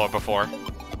 2nd floor before.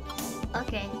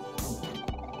 Okay.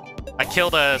 I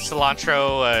killed a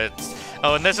cilantro.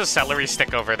 Oh, and there's a celery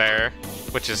stick over there,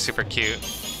 which is super cute.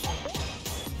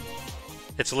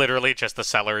 It's literally just a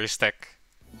celery stick.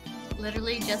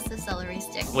 Literally just a celery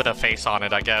stick. With a face on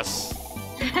it, I guess.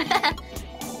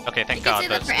 Okay, thank God. You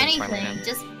can say that for anything.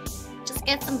 Just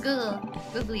get some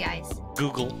googly eyes.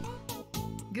 Google.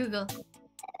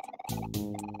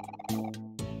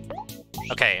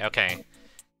 Okay, okay.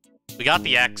 We got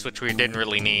the X, which we didn't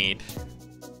really need.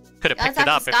 Could have picked it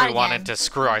up if we wanted to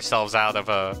screw ourselves out of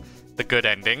the good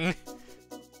ending.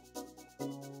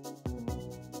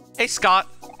 Hey, Scott.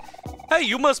 Hey,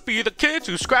 you must be the kids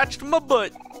who scratched my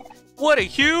butt. What a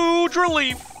huge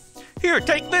relief. Here,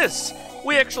 take this.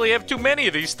 We actually have too many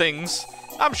of these things.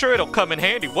 I'm sure it'll come in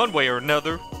handy one way or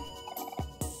another.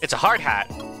 It's a hard hat.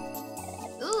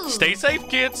 Ooh. Stay safe,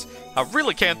 kids. I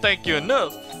really can't thank you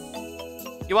enough.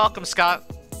 You're welcome, Scott.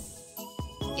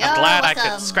 I'm glad I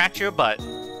could scratch your butt.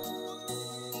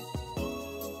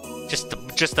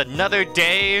 Just another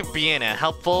day of being a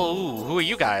helpful... Ooh, who are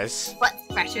you guys? Butt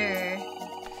scratcher.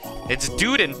 It's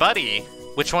Dude and Buddy.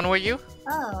 Which one were you?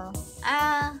 Oh,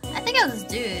 I think I was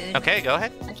Dude. Okay, go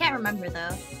ahead. I can't remember,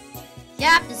 though.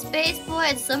 Captain Spaceboy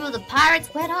and some of the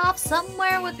pirates went off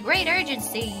somewhere with great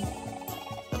urgency.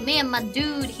 But me and my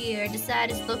dude here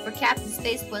decided to look for Captain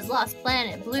Spaceboy's lost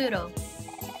planet, Pluto.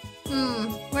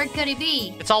 Where could he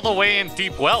be? It's all the way in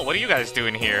Deep Well. What are you guys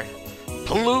doing here?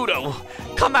 Pluto!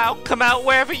 Come out,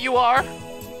 wherever you are!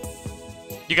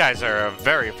 You guys are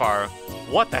very far.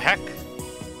 What the heck?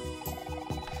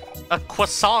 A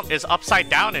croissant is upside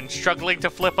down and struggling to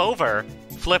flip over.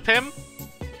 Flip him?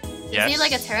 Yes. Is he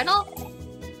like a turtle?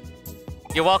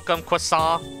 You're welcome,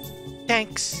 croissant.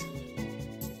 Thanks.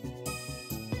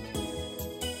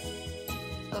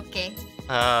 Okay.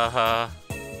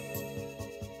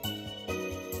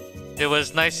 It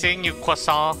was nice seeing you,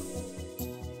 croissant.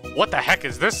 What the heck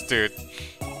is this, dude?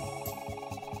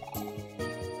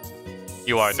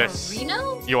 You are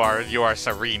Sereno? You are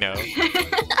Sereno.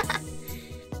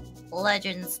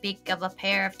 Legends speak of a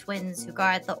pair of twins who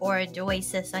guard the orange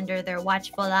oasis under their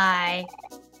watchful eye.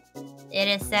 It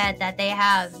is said that they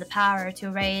have the power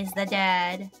to raise the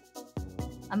dead,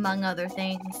 among other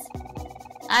things.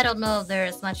 I don't know if there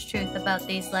is much truth about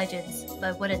these legends,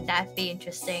 but wouldn't that be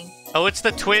interesting? Oh, it's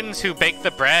the twins who bake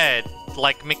the bread,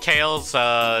 like Mikhail's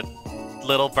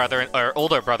little brother or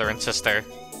older brother and sister.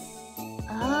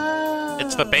 Oh.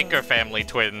 It's the Baker family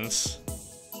twins.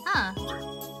 Huh.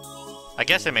 I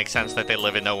guess it makes sense that they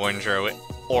live in Orange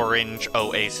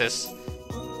Oasis.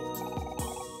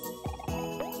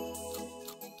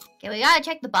 Okay, we gotta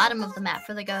check the bottom of the map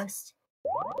for the ghost.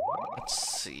 Let's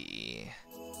see.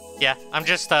 Yeah, I'm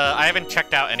just, I haven't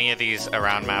checked out any of these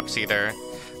around maps either.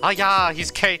 Oh yeah, he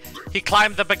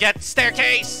climbed the baguette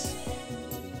staircase!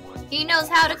 He knows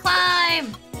how to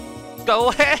climb! Go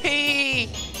away!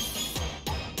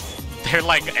 They're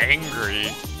like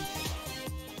angry.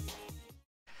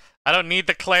 I don't need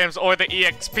the clams or the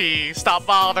EXP. Stop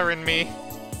bothering me.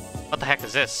 What the heck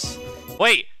is this?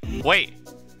 Wait!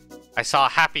 I saw a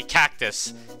happy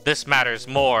cactus. This matters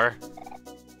more.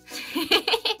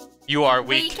 You are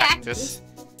weak, cactus.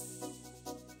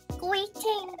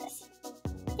 Greetings.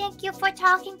 Thank you for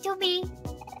talking to me.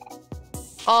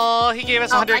 Oh, he gave us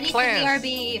 100 clams. I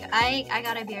need BRB. I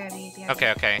got a BRB.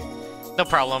 Okay. No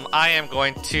problem. I am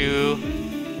going to...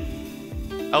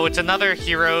 Oh, it's another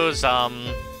hero's,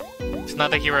 It's not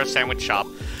the Hero sandwich shop.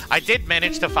 I did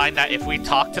manage to find that if we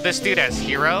talk to this dude as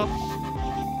Hero,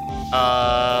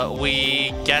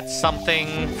 we get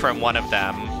something from one of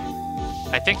them.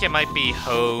 I think it might be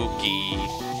Hoagie.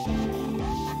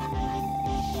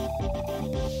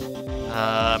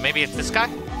 Maybe it's this guy?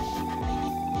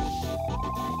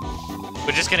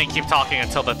 We're just gonna keep talking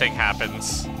until the thing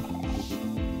happens.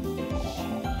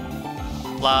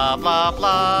 Blah, blah,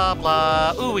 blah,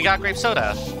 blah. Ooh, we got grape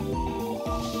soda.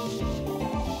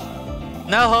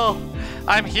 No,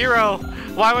 I'm Hero.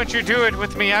 Why won't you do it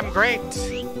with me? I'm great.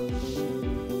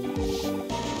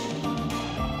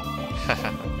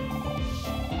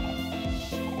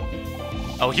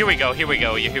 Oh, here we go, here we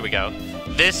go, here we go.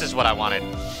 This is what I wanted.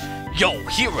 Yo,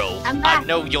 Hero, I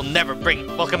know you'll never bring...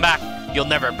 Welcome back. You'll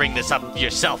never bring this up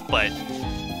yourself, but...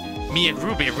 Me and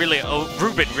Ruben really owe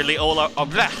our... Oh,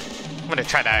 blah. I'm gonna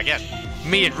try that again.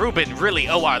 Me and Ruben really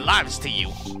owe our lives to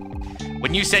you.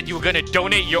 When you said you were gonna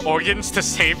donate your organs to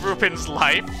save Ruben's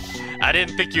life, I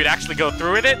didn't think you'd actually go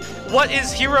through with it. What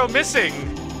is Hero missing?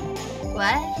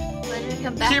 What? What did it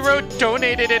come back Hero to?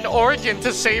 donated an organ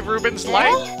to save Ruben's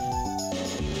life.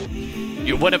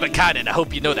 You're one of a kind, and I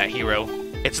hope you know that, Hero.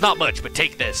 It's not much, but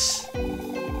take this.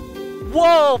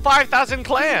 Whoa, 5,000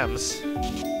 clams.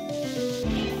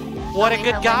 What a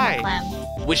good guy.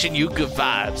 Wishing you good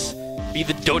vibes. Be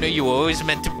the donor you were always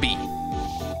meant to be.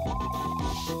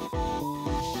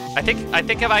 I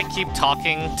think if I keep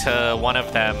talking to one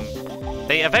of them,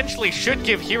 they eventually should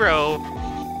give Hero,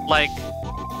 like,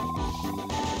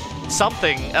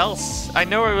 something else. I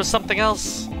know it was something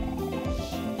else.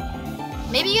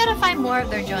 Maybe you gotta find more of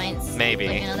their joints. Maybe.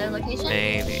 Like another location?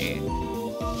 Maybe.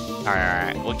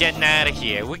 Alright. We're getting out of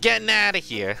here. We're getting out of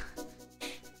here.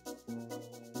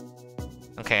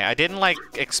 Okay, I didn't, like,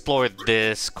 explore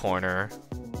this corner.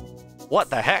 What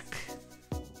the heck?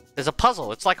 There's a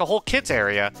puzzle. It's like a whole kids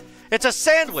area. It's a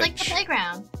sandwich. It's like the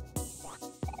playground.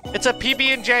 It's a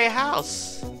PB&J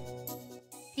house.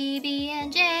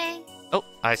 PB&J. Oh,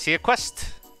 I see a quest.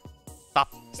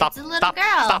 Stop, stop, It's a little stop,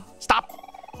 girl. stop, stop.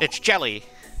 It's Jelly.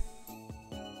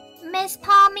 Miss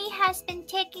Palmy has been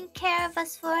taking care of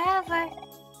us forever.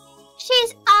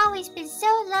 She's always been so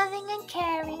loving and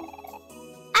caring.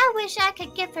 I wish I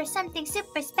could give her something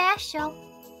super special.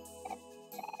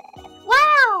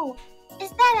 Wow! Is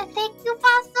that a thank you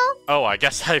fossil? Oh, I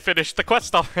guess I finished the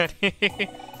quest already.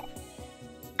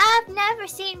 I've never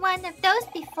seen one of those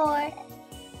before.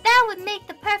 That would make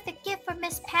the perfect gift for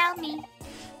Miss Palmy.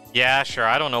 Yeah, sure.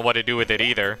 I don't know what to do with it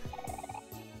either.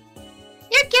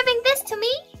 You're giving this to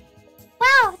me?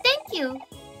 Wow, thank you.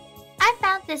 I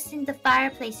found this in the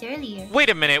fireplace earlier. Wait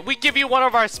a minute. We give you one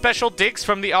of our special digs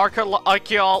from the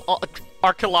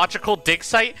archaeological dig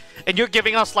site, and you're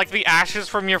giving us, like, the ashes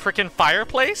from your freaking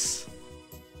fireplace?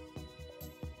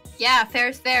 Yeah,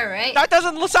 fair's fair, right? That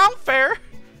doesn't sound fair.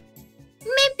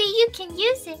 Maybe you can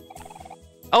use it.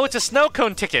 Oh, it's a snow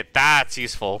cone ticket. That's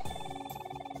useful.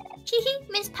 Hehe,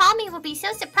 Miss Palmy will be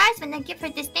so surprised when I give her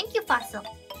this thank you fossil.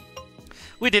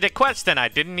 We did a quest and I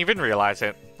didn't even realize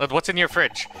it. What's in your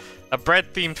fridge? A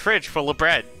bread-themed fridge full of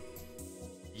bread.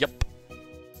 Yup.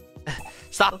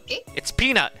 Stop. Okay. It's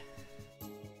Peanut.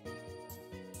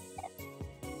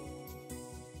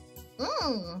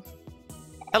 Mmm.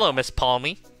 Hello, Miss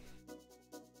Palmy.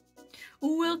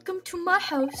 Welcome to my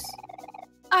house.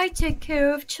 I take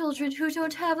care of children who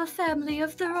don't have a family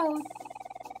of their own.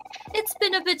 It's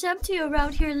been a bit empty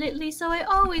around here lately, so I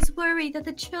always worry that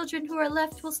the children who are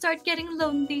left will start getting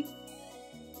lonely.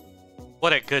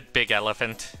 What a good big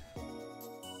elephant.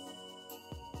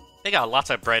 They got lots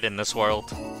of bread in this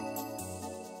world.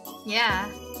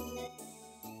 Yeah.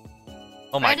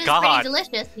 Oh my Bread god. is pretty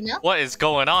delicious, you know? What is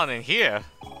going on in here?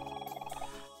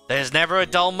 There's never a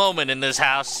dull moment in this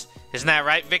house. Isn't that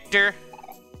right, Victor?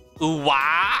 Ooh,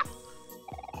 wah!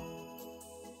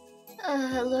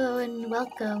 Hello and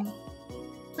welcome.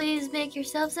 Please make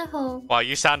yourselves at home. Wow,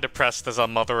 you sound depressed as a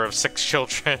mother of 6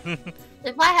 children.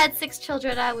 If I had 6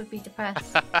 children, I would be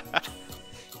depressed.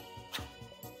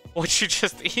 What'd you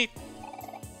just eat?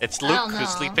 It's Luke who's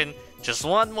sleeping. Just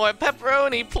one more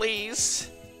pepperoni, please.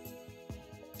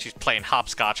 She's playing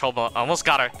hopscotch. Hold on, almost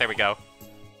got her. There we go.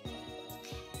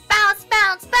 Bounce,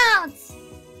 bounce, bounce!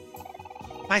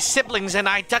 My siblings and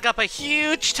I dug up a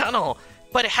huge tunnel,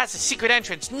 but it has a secret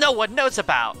entrance no one knows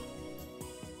about.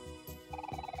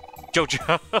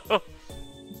 Jojo.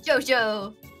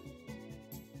 Jojo!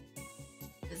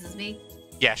 This is me?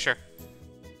 Yeah, sure.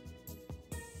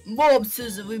 Mom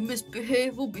says if we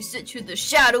misbehave, we'll be sent to the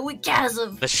shadowy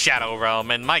chasm. The Shadow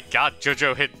Realm, and my god,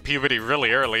 Jojo hit puberty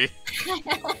really early.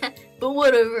 But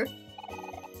whatever.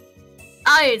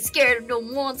 I ain't scared of no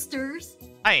monsters.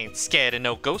 I ain't scared of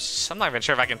no ghosts. I'm not even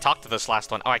sure if I can talk to this last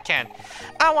one. Oh, I can.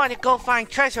 I want to go find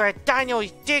treasure at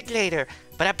Dino's dig later,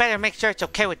 but I better make sure it's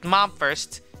okay with Mom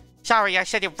first. Sorry, I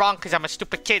said it wrong because I'm a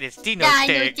stupid kid. It's Dino's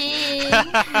dig.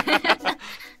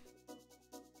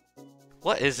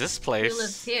 What is this place? Who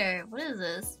lives here? What is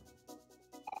this?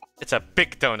 It's a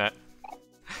big donut.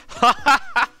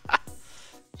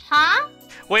 Huh?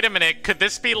 Wait a minute, could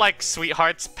this be like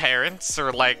Sweetheart's parents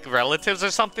or like relatives or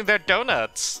something? They're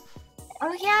donuts.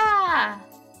 Oh yeah.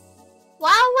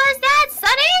 What was that,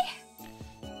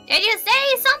 Sonny? Did you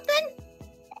say something?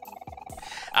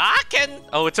 I can.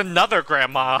 Oh, it's another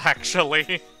grandma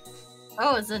actually.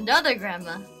 Oh, it's another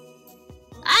grandma.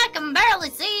 I can barely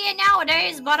see you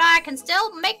nowadays, but I can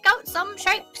still make out some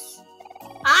shapes.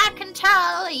 I can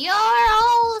tell you're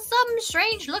all some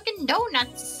strange-looking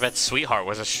donuts. That Sweetheart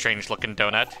was a strange-looking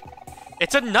donut.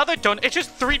 It's another donut. It's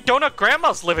just 3 donut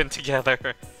grandmas living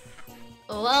together.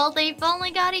 Well, they've only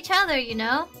got each other, you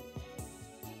know.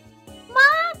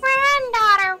 My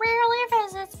granddaughter rarely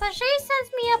visits, but she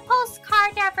sends me a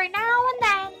postcard every now and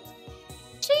then.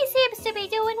 She seems to be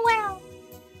doing well.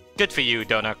 Good for you,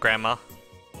 donut grandma.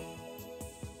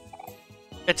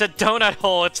 It's a donut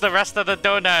hole. It's the rest of the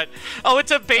donut. Oh, it's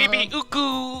a baby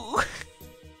uku.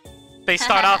 They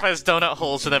start off as donut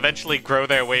holes and eventually grow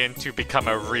their way into become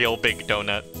a real big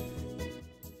donut.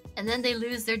 And then they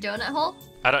lose their donut hole?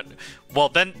 I don't... Well,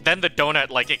 then the donut,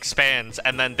 like, expands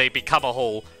and then they become a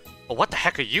hole. Well, what the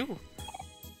heck are you?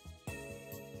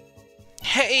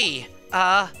 Hey,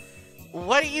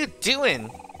 what are you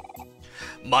doing?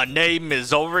 My name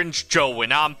is Orange Joe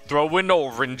and I'm throwing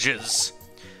oranges.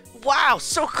 Wow,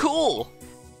 so cool!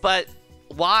 But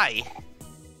why?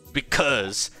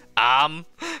 Because I'm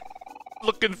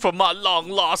looking for my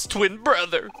long-lost twin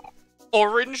brother,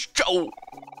 Orange Joe.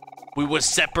 We were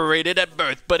separated at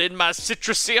birth, but in my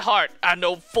citrusy heart, I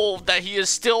know full that he is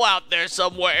still out there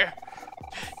somewhere.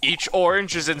 Each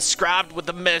orange is inscribed with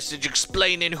a message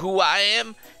explaining who I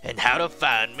am and how to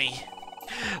find me.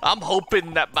 I'm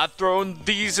hoping that by throwing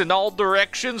these in all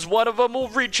directions, one of them will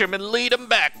reach him and lead him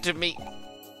back to me.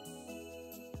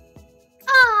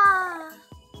 Ah,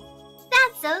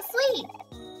 that's so sweet.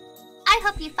 I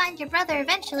hope you find your brother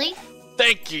eventually.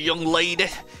 Thank you, young lady.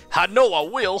 I know I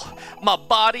will. My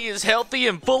body is healthy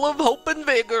and full of hope and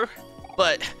vigor.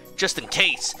 But, just in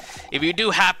case, if you do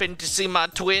happen to see my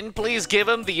twin, please give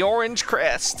him the orange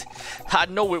crest. I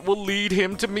know it will lead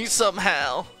him to me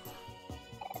somehow.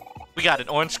 We got an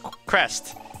orange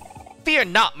crest. Fear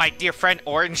not, my dear friend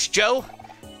Orange Joe.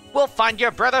 We'll find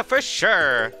your brother for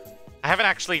sure. I haven't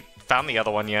actually found the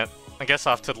other one yet. I guess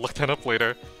I'll have to look that up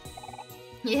later.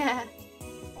 Yeah.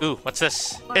 Ooh, what's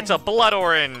this? Orange. It's a blood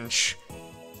orange.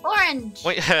 Orange.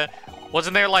 Wait,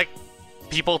 wasn't there like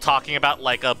people talking about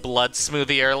like a blood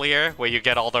smoothie earlier where you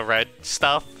get all the red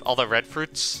stuff, all the red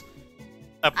fruits?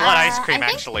 A blood ice cream, I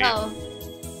think actually. So.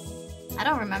 I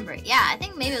don't remember. Yeah, I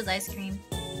think maybe it was ice cream.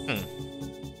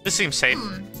 This seems safe.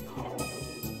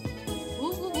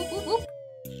 Whoop, whoop, whoop, whoop, whoop.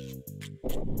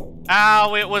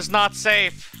 Ow, it was not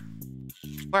safe.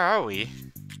 Where are we?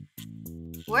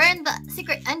 We're in the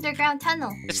secret underground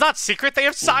tunnel. It's not secret, they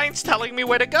have signs telling me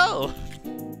where to go.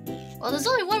 Well, there's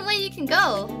only one way you can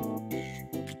go.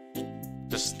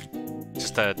 Just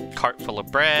a cart full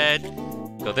of bread.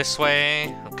 Go this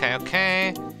way. Okay,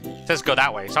 okay. It says go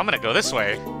that way, so I'm gonna go this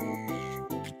way.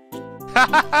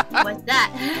 What's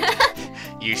that?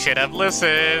 You should have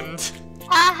listened.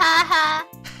 Ha ha ha.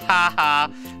 Ha ha.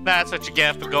 That's what you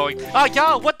get for going. Oh,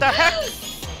 yo, what the heck?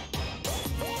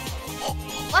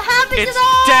 What happened It's to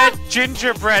the dead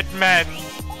gingerbread men.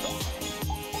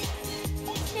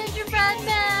 gingerbread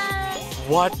man?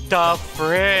 What the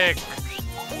frick?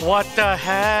 What the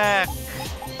heck?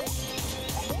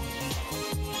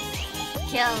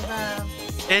 Kill them.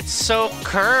 It's so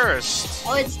cursed.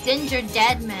 Oh, it's Ginger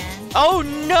Dead Man. Oh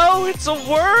no, it's a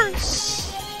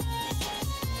worse.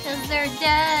 Because they're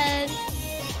dead.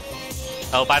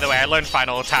 Oh, by the way, I learned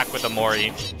Final Attack with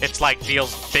Omori. It's like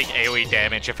deals big AoE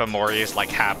damage if Omori is like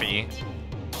happy.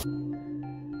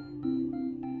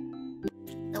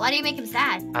 So why do you make him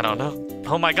sad? I don't know.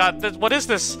 Oh my god, what is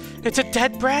this? It's a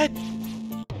dead bread.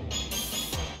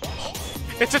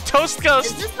 It's a toast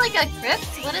ghost. Is this like a crypt?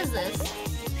 What is this?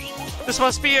 This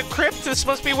must be a crypt. This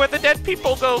must be where the dead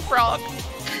people go, Frog.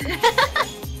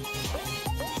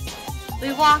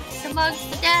 We walked amongst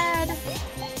the dead.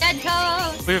 Dead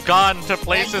ghosts. We've gone to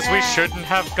places we shouldn't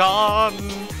have gone.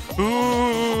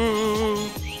 Ooh.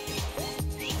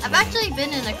 I've actually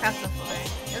been in a crypt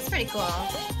before. That's pretty cool.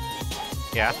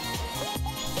 Yeah?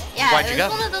 Yeah, Why'd it you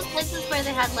was go? one of those places where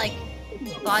they had like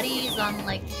bodies on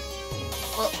like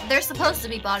Well, there's supposed to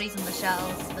be bodies in the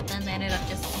shells, but then they ended up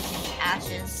just using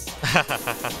ashes.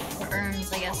 Or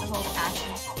urns, I guess, to hold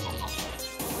ashes.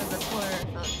 For the poorer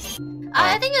folks.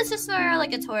 I think it's just for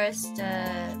like a tourist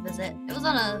visit. It was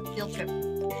on a field trip.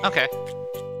 Okay.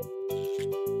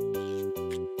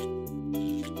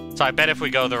 So I bet if we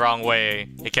go the wrong way,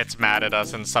 it gets mad at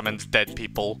us and summons dead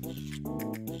people.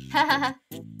 I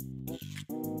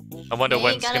wonder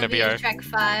when it's gonna be our... Trek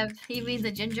 5. You mean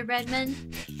the gingerbread men?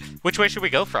 Which way should we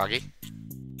go, Froggy?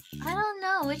 I don't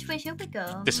know. Which way should we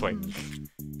go? This way.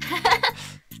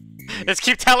 It's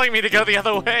keep telling me to go the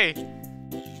other way.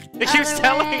 It keeps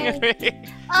telling me.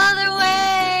 Other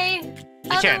way.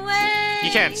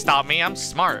 You can't stop me. I'm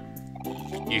smart.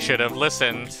 You should have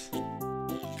listened.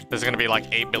 There's gonna be like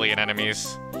 8 billion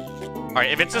enemies. Alright,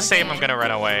 if it's the same, I'm gonna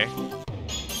run away.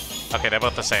 Okay, they're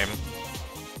both the same.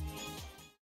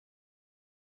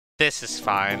 This is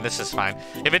fine. This is fine.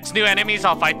 If it's new enemies,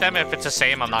 I'll fight them. If it's the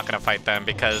same, I'm not gonna fight them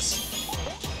because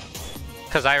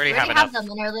I already have enough. We have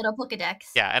them in our little Pokedex.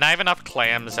 Yeah, and I have enough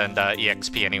clams and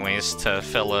EXP anyways to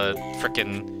fill a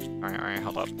frickin'... Alright,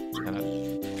 hold up.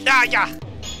 Ah, yeah!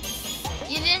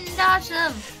 You didn't dodge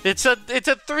them! It's a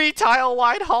 3-tile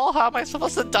wide hall. How am I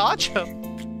supposed to dodge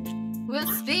them? With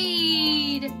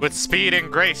speed! With speed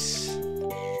and grace.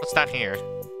 What's that here?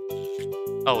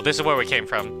 Oh, this is where we came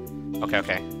from.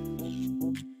 Okay.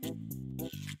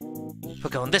 We're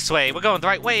going this way. We're going the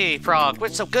right way, Frog. We're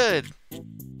so good.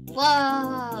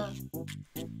 Whoa!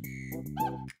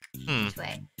 Which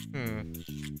way?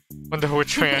 Wonder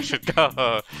which way I should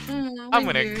go. I'm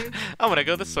gonna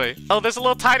go this way. Oh, there's a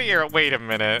little tiny arrow. Wait a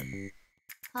minute.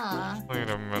 Huh. Wait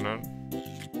a minute.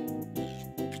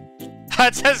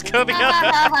 That says go the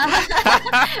other.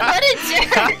 What a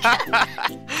jerk!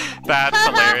 That's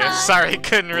hilarious. Sorry,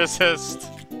 couldn't resist.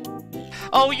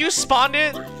 Oh, you spawned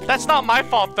it? That's not my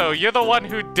fault though. You're the one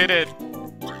who did it.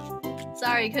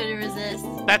 Sorry, couldn't resist.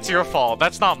 That's your fault.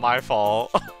 That's not my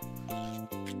fault.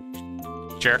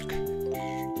 Jerk.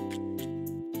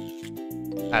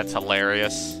 That's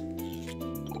hilarious.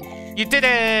 You did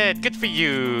it! Good for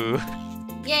you!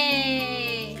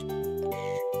 Yay!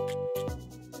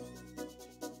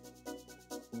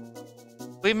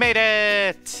 We made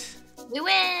it! We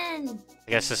win! I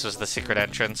guess this was the secret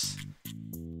entrance.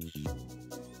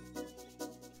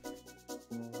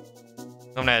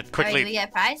 I'm gonna quickly... Alright, we get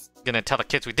a prize? Gonna tell the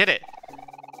kids we did it!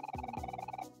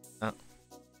 Oh.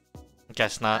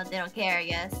 Guess not. Oh, they don't care, I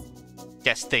guess.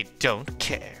 Guess they don't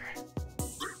care.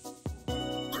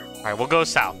 Alright, we'll go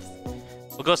south.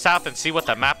 We'll go south and see what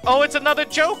the map... Oh, it's another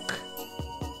joke!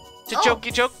 It's a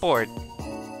jokey joke board.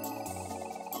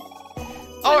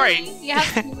 Alright. You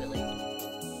have to be really...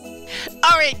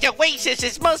 Alright, the Oasis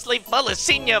is mostly full of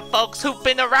senior folks who've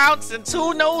been around since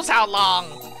who knows how long.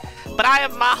 But I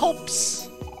have my hopes.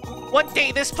 One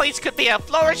day this place could be a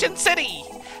flourishing city.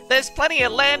 There's plenty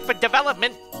of land for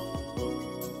development.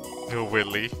 No,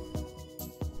 Willy.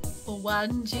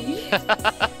 1G?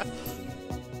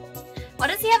 Why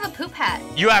does he have a poop hat?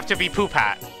 You have to be Poop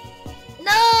Hat.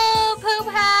 No, poop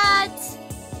hat!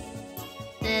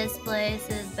 This place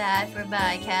is bad for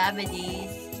my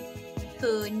cavities.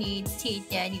 Who needs teeth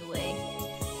anyway?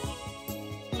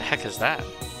 The heck is that?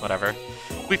 Whatever.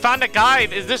 We found a guide.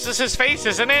 This is his face,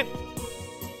 isn't it?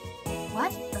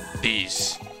 What the?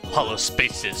 These hollow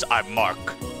spaces I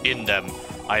mark. In them,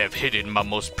 I have hidden my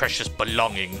most precious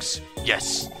belongings.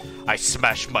 Yes, I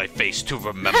smash my face to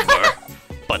remember.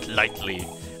 But lightly,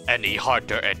 any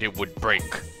harder and it would break.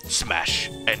 Smash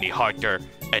any harder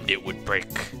and it would break.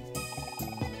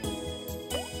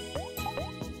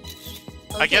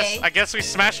 Okay. I guess we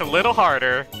smash a little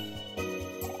harder.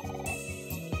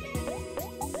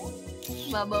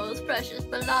 My most precious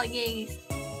belongings.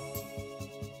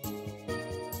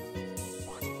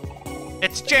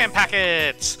 It's jam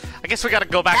packets! I guess we gotta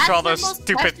go back to all those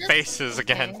stupid faces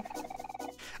again. Okay.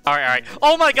 Alright.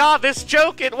 Oh my god, this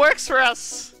joke, it works for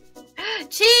us!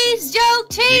 Cheese joke!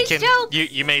 Cheese joke!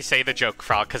 You may say the joke,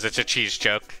 Frog, because it's a cheese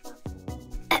joke.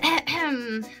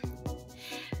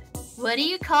 What do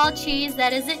you call cheese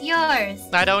that isn't yours?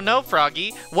 I don't know,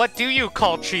 Froggy. What do you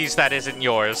call cheese that isn't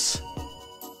yours?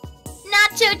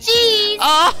 Nacho cheese!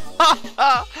 Oh,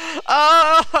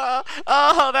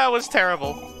 that was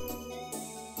terrible.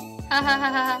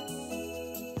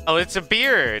 Oh, it's a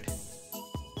beard.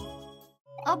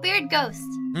 Oh, beard ghost.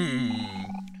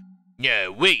 Yeah,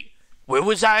 wait. Where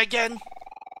was I again?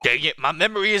 Dang it, my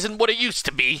memory isn't what it used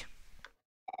to be.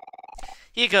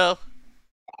 Here you go.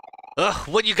 Ugh,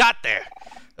 what you got there?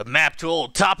 A map to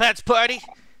old Top Hat's party?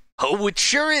 Oh, it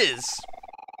sure is.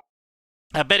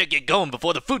 I better get going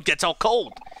before the food gets all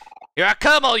cold. Here I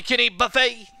come, all-you-can-eat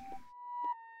buffet.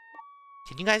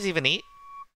 Can you guys even eat?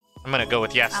 I'm gonna go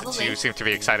with yes, since you seem to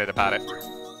be excited about it.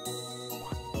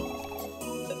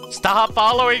 Stop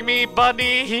following me,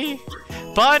 bunny!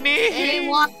 Bunny! They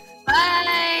want to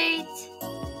fight!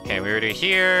 Okay, we already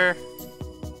here.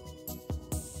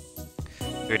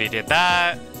 We already did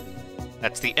that.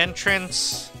 That's the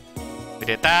entrance. We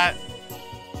did that.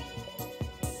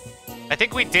 I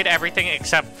think we did everything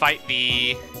except fight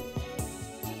the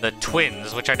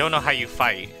twins, which I don't know how you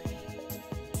fight.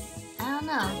 I don't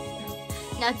know.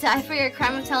 Now die for your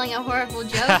crime of telling a horrible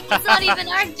joke? It's not even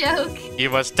our joke!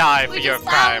 You must die for your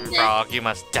crime, Frog. You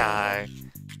must die.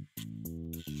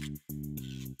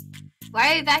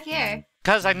 Why are you back here?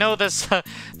 Because I know there's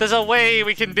a way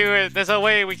we can do it. There's a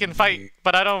way we can fight,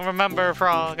 but I don't remember,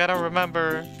 Frog. I don't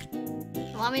remember.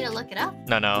 You want me to look it up?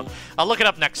 No. I'll look it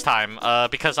up next time,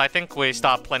 because I think we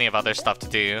still have plenty of other stuff to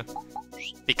do.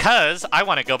 Because I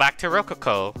want to go back to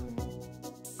Rococo.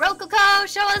 Rococo,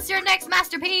 show us your next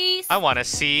masterpiece! I want to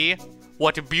see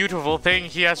what a beautiful thing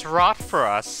he has wrought for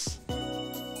us.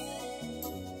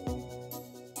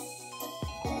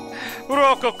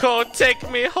 Rococo, take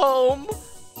me home!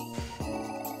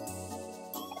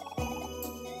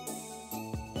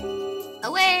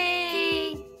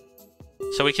 Away!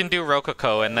 So we can do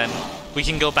Rococo, and then we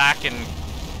can go back and...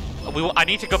 I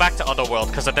need to go back to Otherworld,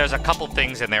 because there's a couple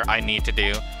things in there I need to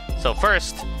do. So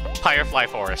first, Firefly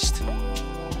Forest.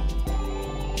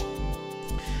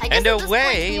 I guess And at this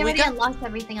away point, we go. unlocked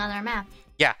everything on our map.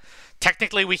 Yeah,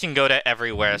 technically we can go to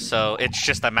everywhere, so it's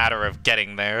just a matter of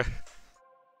getting there.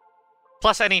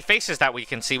 Plus any faces that we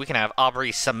can see, we can have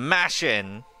Aubrey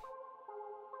Samashin.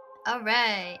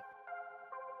 Alright.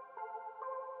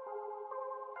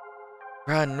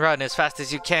 Run, run as fast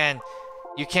as you can.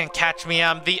 You can't catch me,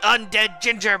 I'm the undead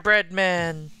gingerbread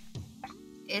man.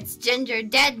 It's Ginger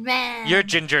Dead Man. You're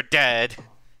ginger dead.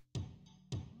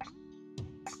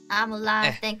 I'm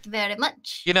alive, thank you very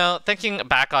much. You know, thinking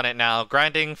back on it now,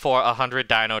 grinding for 100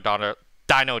 Dino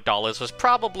dollars was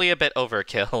probably a bit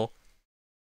overkill.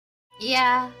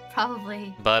 Yeah,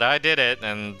 probably. But I did it,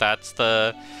 and that's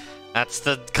the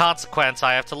consequence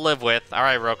I have to live with.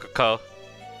 Alright, Rococo.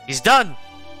 He's done!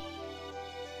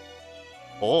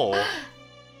 Oh.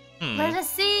 Let us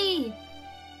see!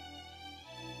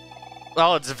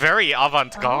 Oh, it's very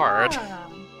avant-garde.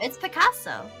 Oh, it's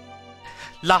Picasso.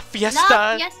 La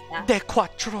Fiesta, Fiesta de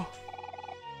Cuatro.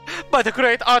 By the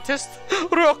great artist,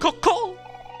 Rococo.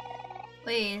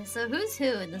 Wait, so who's who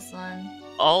in this one?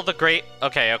 All the great...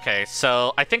 Okay.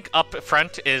 So, I think up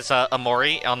front is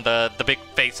Omori on the big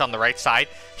face on the right side.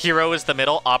 Hero is the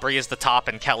middle, Aubrey is the top,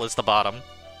 and Kel is the bottom.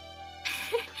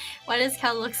 Why does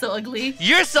Cal look so ugly?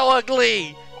 You're so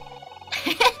ugly!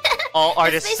 All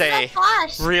artists say,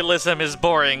 realism is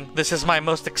boring. This is my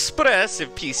most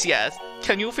expressive piece yet.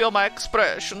 Can you feel my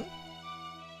expression?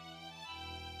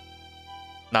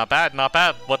 Not bad, not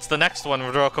bad. What's the next one,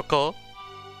 Rococo?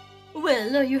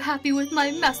 Well, are you happy with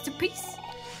my masterpiece?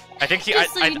 I think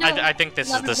I think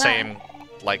this is the same,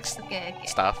 like,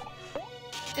 stuff.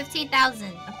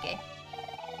 15,000. Okay.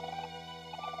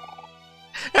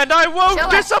 And I won't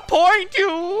disappoint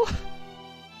you.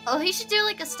 Oh, he should do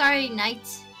like a Starry Night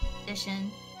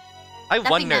edition. I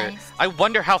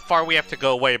wonder how far we have to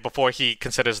go away before he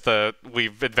considers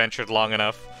we've adventured long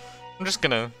enough. I'm just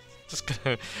gonna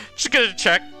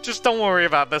check. Just don't worry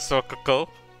about this, Rococo.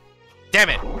 Damn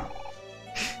it!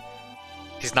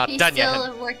 He's not done yet. He's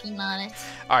still working on it.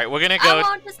 All right, we're gonna go. I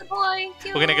won't disappoint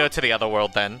you. We're gonna go to the other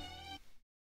world then,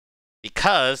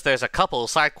 because there's a couple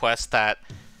side quests that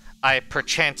I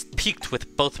perchance peeked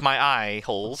with both my eye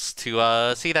holes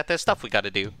to see that there's stuff we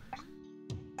gotta do.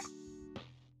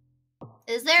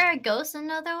 Is there a ghost in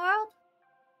Otherworld?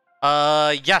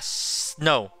 Yes.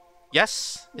 No.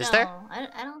 Yes? Is there? I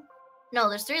don't... No,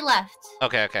 there's 3 left.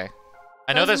 Okay.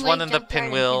 I know there's one in the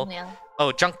pinwheel.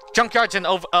 Oh, Junkyard's in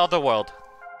Otherworld.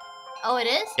 Oh, it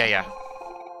is? Yeah.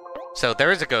 So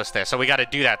there is a ghost there, so we gotta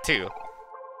do that too.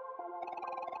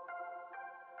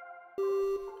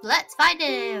 Let's find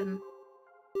him!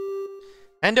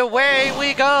 And away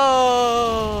we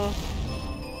go!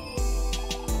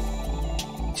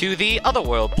 To the other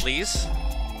world, please.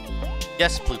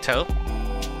 Yes, Pluto.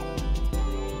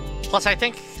 Plus, I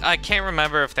can't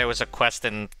remember if there was a quest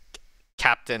in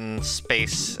Captain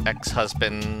Space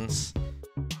ex-husband's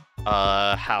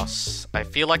house. I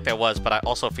feel like there was, but I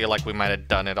also feel like we might have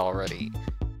done it already.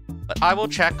 But I will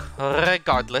check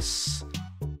regardless.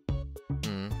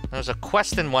 There's a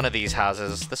quest in one of these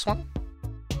houses. This one?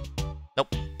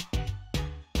 Nope.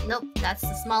 Nope, that's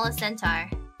the smallest centaur.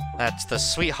 That's the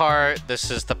sweetheart.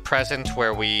 This is the present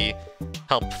where we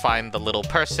help find the little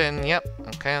person. Yep.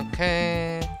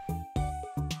 Okay.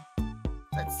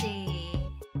 Let's see.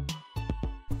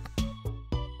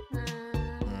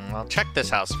 I'll check this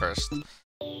house first. I'm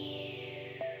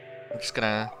just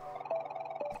gonna...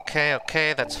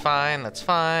 Okay, that's fine, that's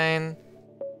fine.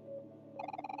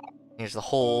 Here's the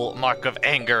whole mark of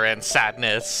anger and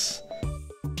sadness.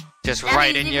 Just that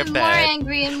right in your bed. More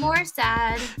angry and more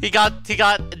sad. He got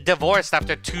divorced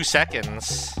after 2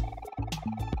 seconds.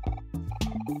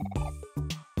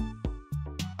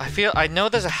 I know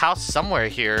there's a house somewhere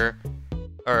here.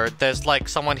 Or there's like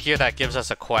someone here that gives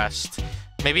us a quest.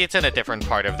 Maybe it's in a different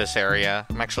part of this area.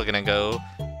 I'm actually gonna go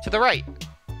to the right.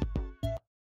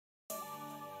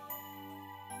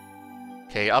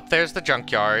 Okay, up there's the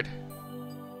junkyard.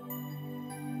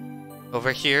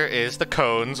 Over here is the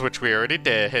cones, which we already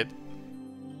did.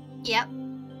 Yep.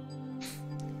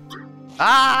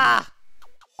 Ah!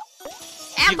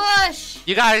 Ambush!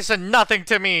 You guys are nothing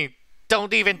to me.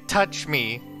 Don't even touch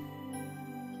me.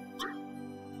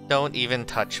 Don't even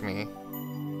touch me.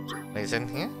 Wait, is it in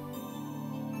here?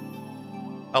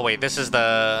 Oh wait, this is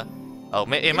the... Oh,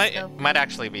 it might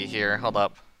actually be here. Hold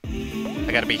up. I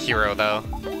gotta be hero, though.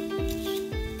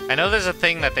 I know there's a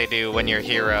thing that they do when you're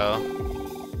hero.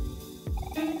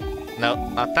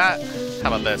 Nope, not that.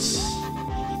 How about this?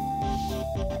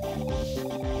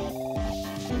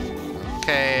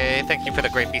 Okay, thank you for the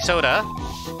grapey soda.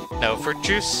 No fruit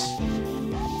juice.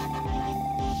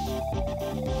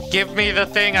 Give me the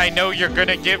thing I know you're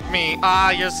gonna give me.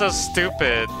 Ah, you're so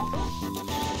stupid.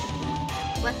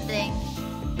 What thing?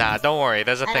 Nah, don't worry.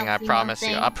 There's a thing, I promise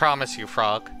you. I promise you,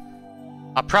 Frog.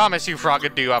 I promise you,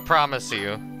 Froggadoo. I promise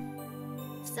you.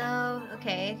 So,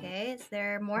 okay. Is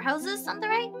there more houses on the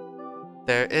right?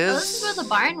 There is... Oh, this is where the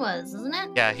barn was, isn't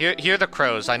it? Yeah, here are the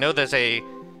crows. I know there's a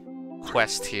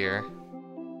quest here.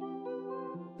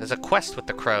 There's a quest with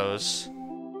the crows.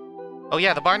 Oh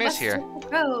yeah, the barn is here. With the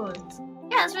crows.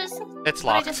 Yeah, that's what it's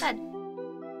locked. I just said.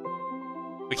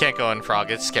 We can't go in,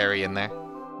 Frog. It's scary in there.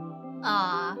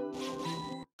 Aw.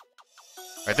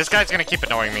 Alright, this guy's gonna keep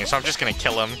annoying me, so I'm just gonna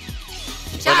kill him.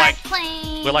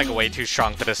 We're like way too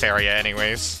strong for this area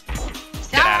anyways.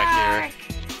 Get out of here.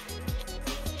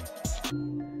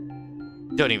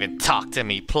 Don't even talk to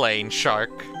me, plane shark.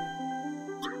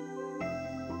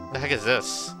 What the heck is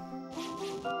this?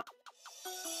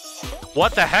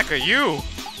 What the heck are you?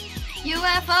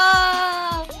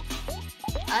 UFO!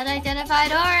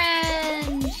 Unidentified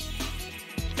orange!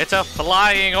 It's a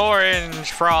flying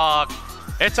orange, Frog!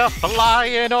 It's a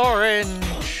flying orange!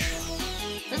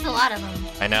 There's a lot of them.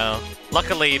 I know.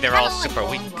 Luckily, they're all super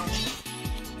weak.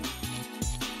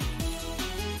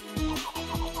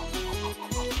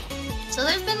 So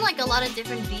there's been like a lot of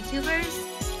different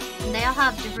VTubers, and they all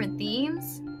have different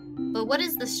themes. But what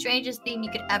is the strangest theme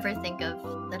you could ever think of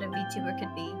that a VTuber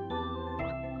could be?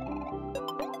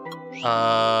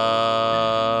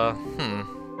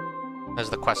 There's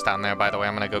the quest down there, by the way.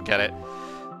 I'm gonna go get it.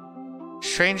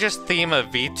 Strangest theme a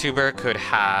VTuber could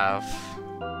have.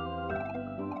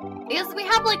 Because we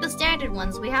have like the standard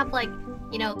ones. We have like,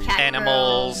 you know, cat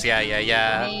animals. Girl,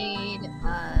 yeah. Maid,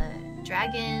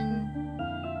 dragon,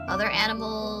 other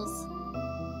animals.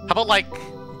 How about like...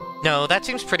 No, that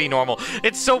seems pretty normal.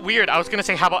 It's so weird. I was gonna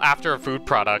say, how about after a food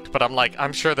product? But I'm like,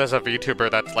 I'm sure there's a VTuber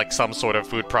that's like some sort of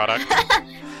food product.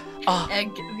 Egg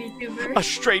VTuber? A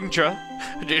stranger.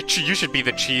 You should be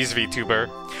the cheese VTuber.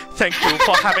 Thank you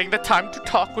for having the time to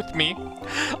talk with me.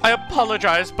 I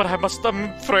apologize, but I'm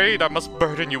afraid I must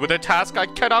burden you with a task I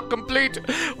cannot complete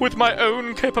with my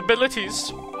own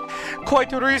capabilities.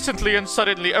 Quite recently and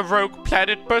suddenly, a rogue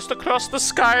planet burst across the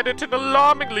sky at an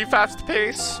alarmingly fast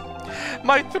pace.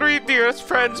 My 3 dearest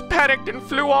friends panicked and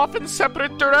flew off in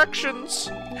separate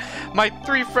directions. My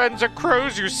 3 friends are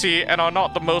crows, you see, and are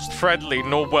not the most friendly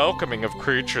nor welcoming of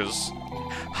creatures.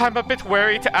 I'm a bit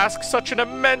wary to ask such an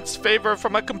immense favor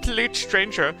from a complete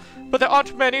stranger, but there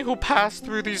aren't many who pass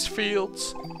through these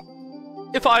fields.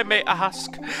 If I may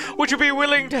ask, would you be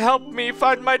willing to help me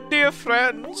find my dear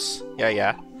friends?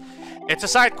 Yeah. It's a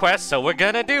side quest, so we're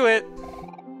gonna do it.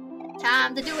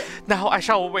 Time to do it. Now I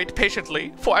shall wait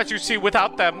patiently, for as you see,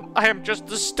 without them, I am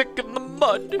just a stick in the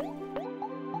mud.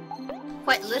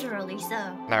 Quite literally so.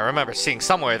 And I remember seeing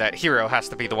somewhere that Hero has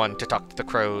to be the one to talk to the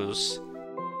crows.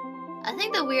 I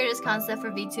think the weirdest concept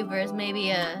for VTuber is maybe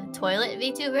a toilet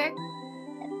VTuber.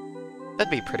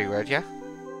 That'd be pretty weird, yeah?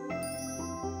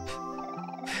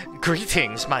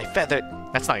 Greetings, my feathered...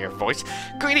 That's not your voice.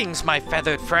 Greetings, my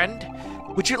feathered friend.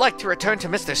 Would you like to return to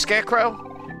Mr. Scarecrow?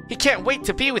 He can't wait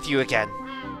to be with you again.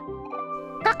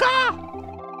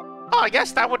 Caw-caw! Oh,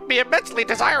 yes, that would be immensely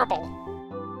desirable.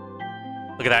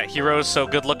 Look at that. Hero's so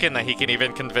good looking that he can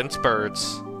even convince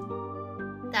birds.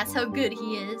 That's how good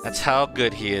he is. That's how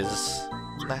good he is.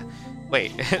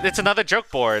 Wait, it's another joke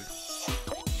board.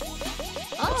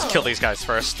 Let's kill these guys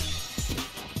first.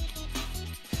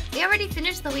 We already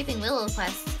finished the Weeping Willow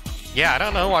quest. Yeah, I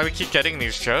don't know why we keep getting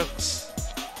these jokes.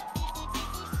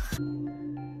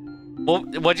 Well,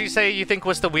 what'd you say you think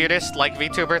was the weirdest, like,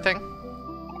 VTuber thing?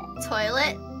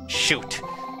 Toilet. Shoot.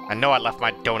 I know I left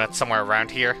my donut somewhere around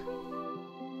here.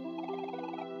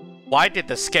 Why did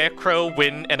the Scarecrow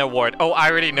win an award? Oh, I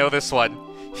already know this one.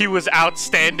 He was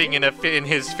outstanding in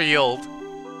his field.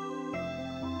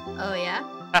 Oh, yeah?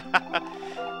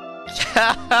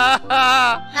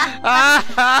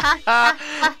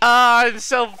 I'm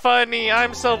so funny.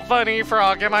 I'm so funny,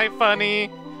 Frog. Am I funny?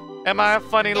 Am I a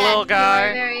funny little guy?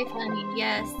 You're very funny.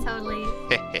 Yes, totally.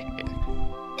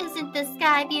 Isn't the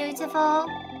sky beautiful?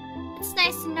 It's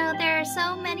nice to know there are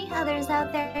so many others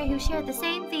out there who share the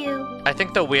same view. I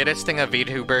think the weirdest thing a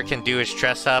VTuber can do is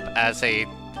dress up as a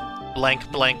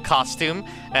blank costume,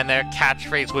 and their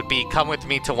catchphrase would be, "Come with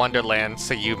me to Wonderland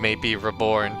so you may be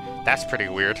reborn." That's pretty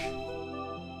weird.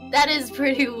 That is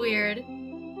pretty weird.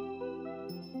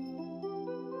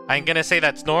 I ain't gonna say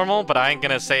that's normal, but I ain't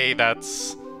gonna say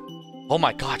that's... Oh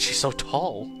my god, she's so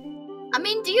tall. I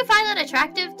mean, do you find that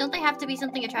attractive? Don't they have to be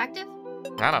something attractive?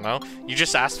 I don't know. You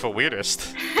just asked for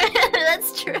weirdest.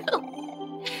 That's true.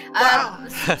 Wow.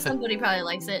 Somebody probably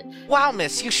likes it. Wow,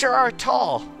 miss, you sure are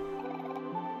tall.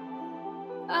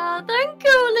 Thank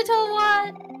you, little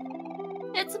one.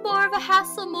 It's more of a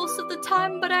hassle most of the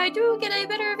time, but I do get a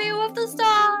better view of the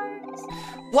stars.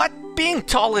 What? Being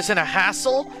tall isn't a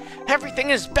hassle. Everything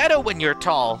is better when you're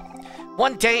tall.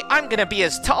 One day, I'm gonna be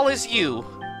as tall as you.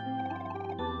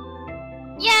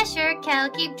 Yeah, sure, Kel.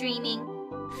 Keep dreaming.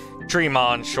 Dream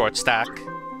on, short stack.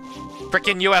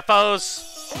 Frickin' UFOs!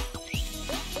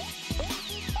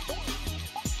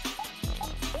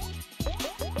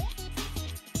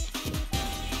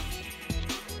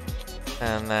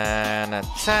 And then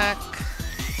attack.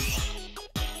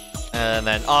 And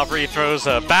then Aubrey throws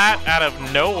a bat out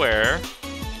of nowhere.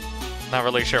 Not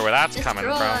really sure where that's coming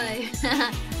from.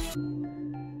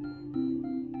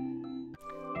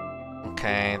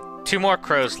 Okay, 2 more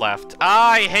crows left.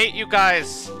 Ah, I hate you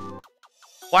guys!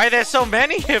 Why are there so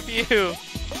many of you?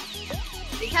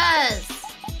 Because.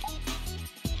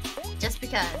 Just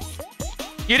because.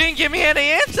 You didn't give me any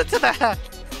answer to that!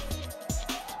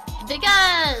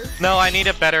 Because! No, I need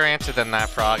a better answer than that,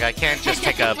 Frog. I can't just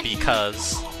take a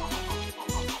because.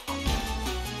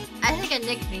 I think a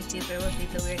Nick VTuber would be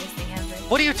the weirdest thing ever.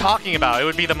 What are you talking about? It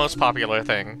would be the most popular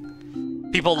thing.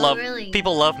 People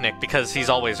love Nick because he's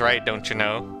always right, don't you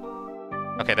know?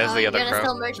 Okay, there's the other crow. You're gonna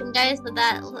sell merchandise with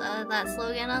that that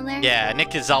slogan on there? Yeah,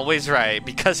 Nick is always right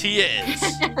because he is.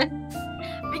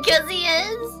 Because he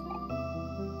is?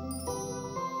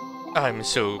 I'm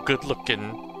so good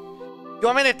looking. You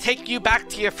want me to take you back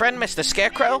to your friend, Mr.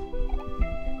 Scarecrow?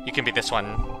 You can be this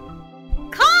one.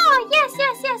 Caw! Yes.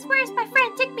 Where's my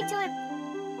friend? Take me to him.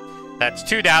 That's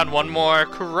 2 down, 1 more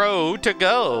crow to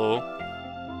go.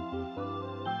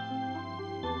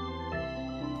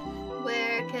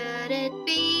 Where could it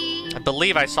be? I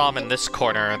believe I saw him in this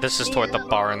corner. This is toward the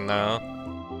barn, though.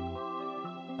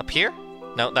 Up here?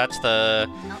 No, that's the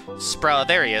sprout.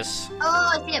 There he is. Oh,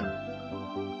 I see him.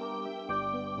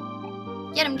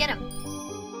 Get him.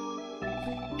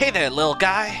 Hey there, little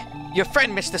guy. Your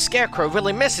friend Mr. Scarecrow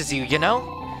really misses you, you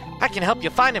know? I can help you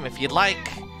find him if you'd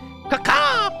like.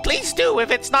 Caw-caw! Please do! If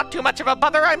it's not too much of a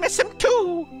bother, I miss him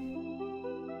too!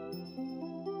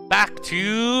 Back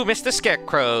to Mr.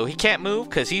 Scarecrow. He can't move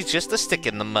because he's just a stick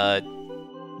in the mud.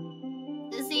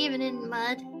 Is he even in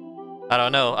mud? I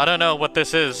don't know. I don't know what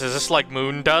this is. Is this like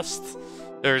moon dust?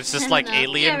 Or is this like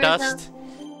alien dust?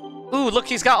 Ooh, look,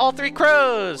 he's got all 3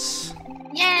 crows!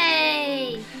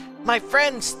 Yay! My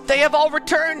friends, they have all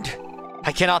returned!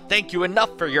 I cannot thank you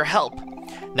enough for your help.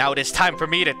 Now it is time for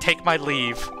me to take my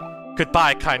leave.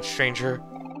 Goodbye, kind stranger.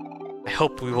 I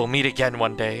hope we will meet again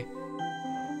one day.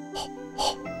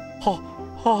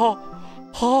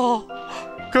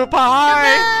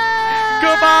 Goodbye!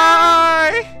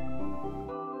 Goodbye!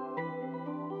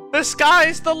 The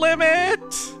sky's the limit!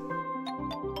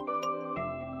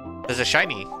 There's a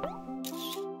shiny.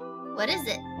 What is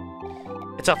it?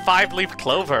 It's a 5-leaf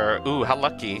clover. Ooh, how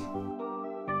lucky.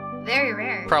 Very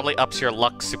rare. Probably ups your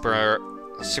luck super a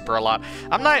lot.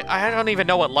 I don't even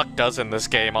know what luck does in this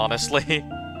game, honestly.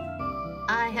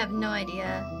 I have no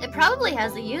idea. It probably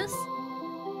has a use.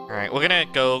 Alright, we're gonna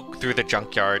go through the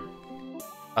junkyard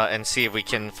and see if we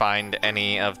can find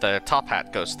any of the top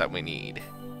hat ghosts that we need.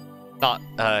 Not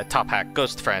top hat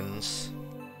ghost friends.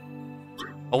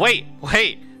 Oh wait!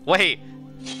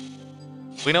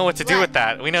 We know what to do with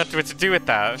that. We know what to do with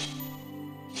that.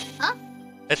 Huh?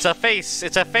 It's a face.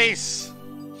 It's a face.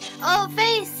 Oh,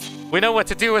 face. We know what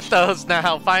to do with those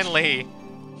now, finally.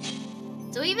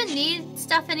 Do we even need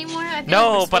stuff anymore? I feel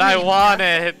No, like but I want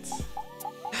stuff. it.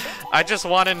 I just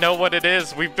want to know what it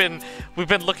is. We've been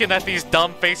looking at these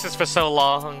dumb faces for so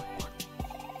long.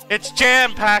 It's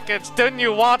jam packets. Didn't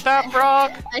you want that,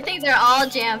 Frog? I think they're all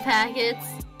jam packets.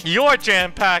 Your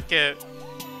jam packet.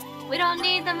 We don't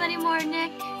need them anymore,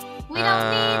 Nick. We don't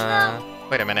need them.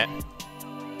 Wait a minute.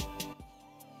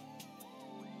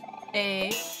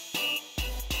 Hey.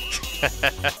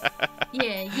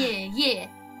 Yeah.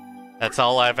 That's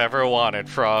all I've ever wanted,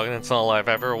 Frog. That's all I've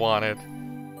ever wanted.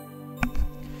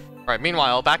 Alright,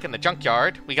 meanwhile, back in the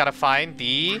junkyard, we gotta find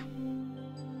the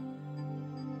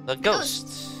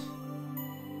ghost.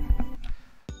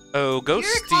 Oh, ghosty. Do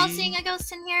you recall seeing a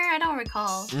ghost in here? I don't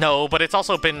recall. No, but it's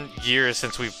also been years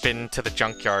since we've been to the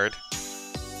junkyard.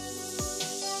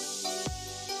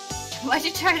 Why'd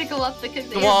you try to go up the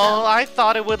conveyor Well, belt? I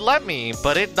thought it would let me,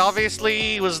 but it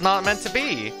obviously was not meant to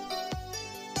be.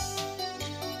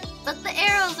 But the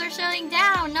arrows are showing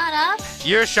down, not up.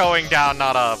 You're showing down,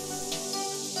 not up.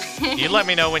 You let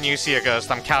me know when you see a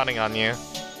ghost. I'm counting on you.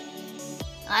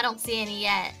 I don't see any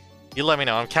yet. You let me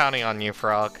know. I'm counting on you,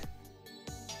 Frog.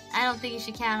 I don't think you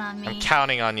should count on me. I'm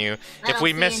counting on you. I If don't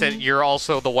we see miss any. it, you're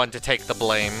also the one to take the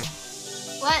blame.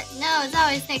 What? No, it's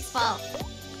always Nick's fault.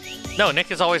 No, Nick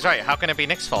is always right. How can it be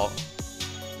Nick's fault?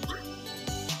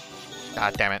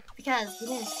 God damn it. Because it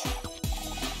is.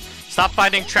 Stop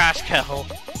finding trash, Kel.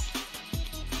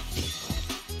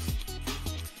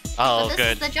 Oh, But this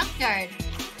good. is the junkyard.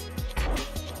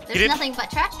 He There's didn't- nothing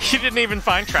but trash. He didn't even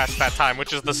find trash that time,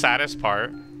 which is the saddest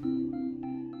part.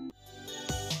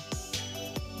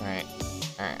 Alright.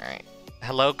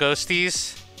 Hello,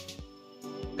 ghosties?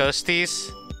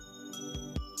 Ghosties?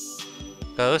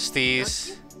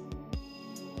 Ghosties?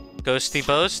 Ghosty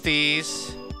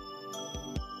boasties?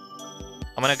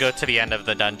 I'm gonna go to the end of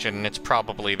the dungeon. It's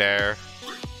probably there.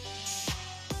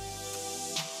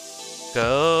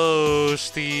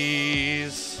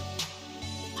 Ghosties.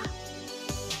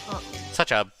 Oh,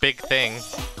 Such a big thing.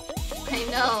 I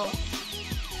know.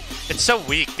 It's so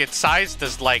weak. Its size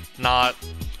does, like, not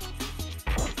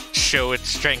show its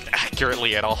strength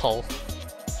accurately at all.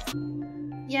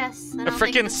 Yes. I A don't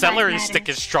think freaking the size celery matters. stick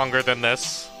is stronger than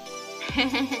this.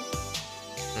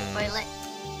 Toilet.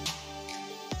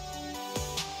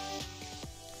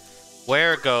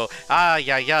 Where go? Ah,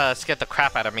 yeah, scared the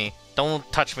crap out of me. Don't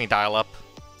touch me, dial-up.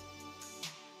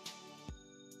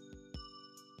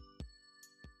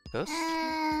 Ghost?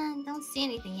 Don't see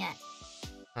anything yet.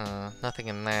 Nothing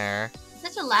in there. It's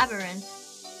such a labyrinth.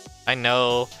 I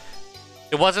know.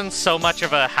 It wasn't so much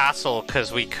of a hassle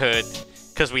because we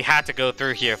had to go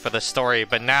through here for the story,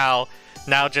 but now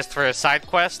just for a side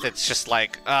quest, it's just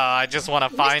like, I just want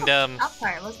to find him. Top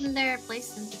part. Wasn't there a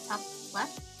place in the top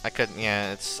left? I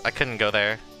couldn't go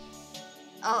there.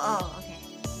 Oh, okay.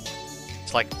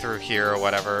 It's like through here or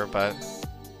whatever, but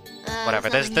whatever.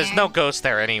 There's There's nothing no here. ghost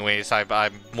there anyways.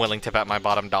 I'm willing to bet my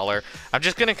bottom dollar. I'm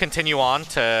just gonna continue on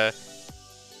to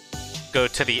go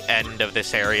to the end of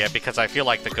this area because I feel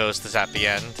like the ghost is at the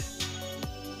end.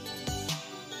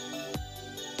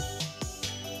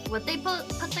 Would they put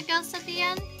the ghost at the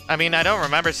end? I mean, I don't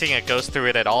remember seeing a ghost through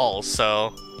it at all,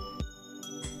 so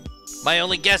my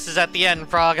only guess is at the end,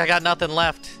 Frog. I got nothing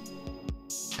left.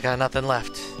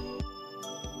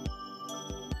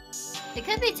 It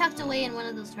could be tucked away in one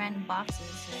of those random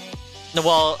boxes, right? No,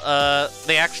 well,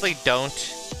 they actually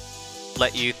don't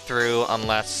let you through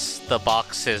unless the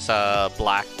box is a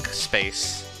black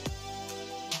space.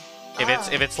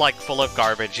 If it's like full of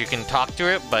garbage, you can talk to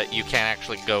it, but you can't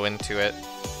actually go into it.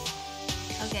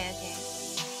 Okay.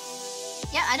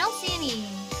 Yeah, I don't see any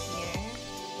here.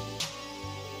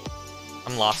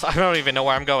 I'm lost. I don't even know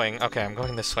where I'm going. Okay, I'm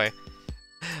going this way.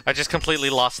 I just completely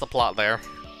lost the plot there.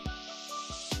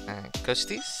 Alright,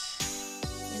 ghosties?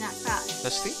 You're not crossed.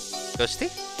 Ghosty?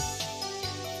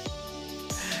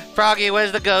 Froggy,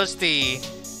 where's the ghosty?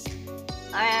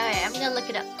 Alright, I'm gonna look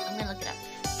it up.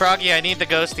 Froggy, I need the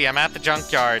ghosty. I'm at the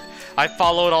junkyard. I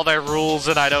followed all their rules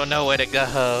and I don't know where to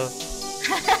go.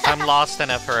 I'm lost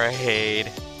and afraid.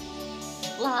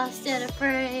 Lost and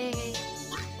afraid.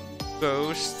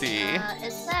 Ghosty.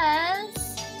 It says...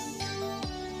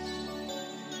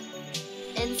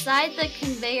 inside the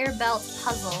conveyor belt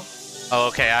puzzle. Oh,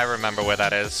 okay, I remember where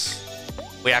that is.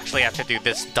 We actually have to do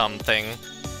this dumb thing.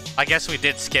 I guess we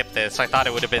did skip this. I thought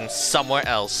it would have been somewhere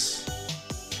else.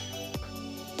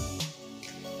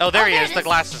 Oh, there he is, the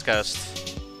glasses ghost.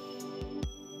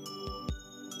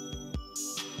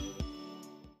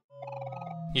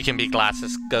 You can be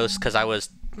glasses ghost, because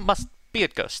must be a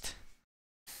ghost.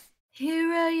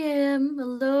 Here I am,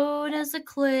 alone as a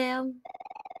clam.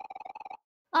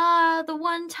 The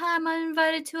one time I'm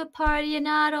invited to a party and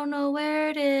I don't know where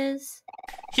it is.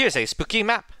 Here's a spooky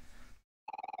map.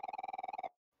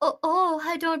 Oh,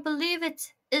 I don't believe it.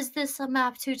 Is this a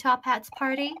map to Top Hat's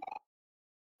party?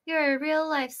 You're a real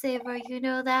lifesaver, you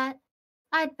know that?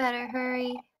 I'd better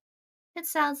hurry. It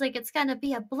sounds like it's gonna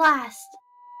be a blast.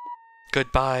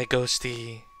 Goodbye,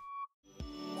 Ghosty.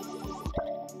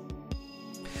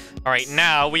 Alright,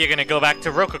 now we are gonna go back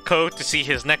to Rococo to see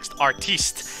his next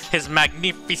artiste, his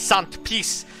magnificent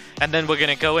piece. And then we're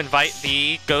gonna go invite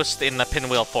the ghost in the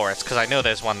Pinwheel Forest, because I know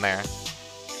there's one there.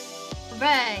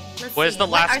 Right, Where's the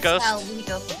last ghost? What art style will we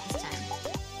go for this time?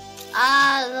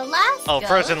 The last Oh, ghost?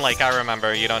 Frozen Lake, I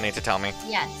remember. You don't need to tell me.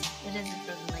 Yes, it is a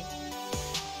Frozen Lake.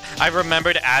 I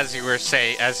remembered as you were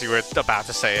about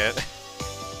to say it.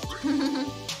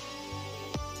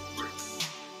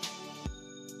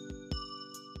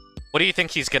 What do you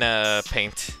think he's gonna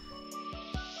paint?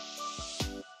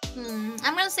 I'm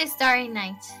gonna say Starry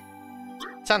Night.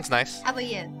 Sounds nice. How about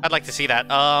you? I'd like to see that.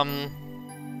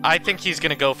 I think he's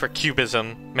gonna go for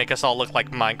cubism. Make us all look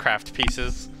like Minecraft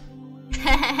pieces.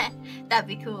 That'd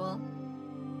be cool.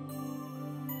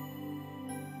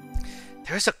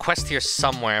 There's a quest here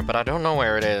somewhere, but I don't know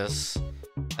where it is.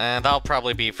 And that'll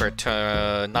probably be for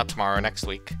not tomorrow, next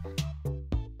week.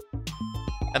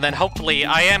 And then hopefully,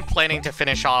 I am planning to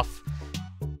finish off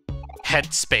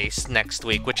Headspace next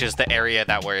week, which is the area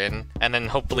that we're in. And then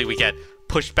hopefully we get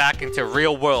pushed back into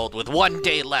real world with 1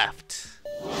 day left.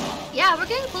 Yeah, we're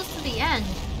getting close to the end.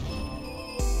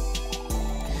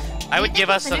 I would give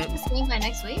us some. This game by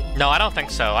next week? No, I don't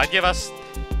think so. I'd give us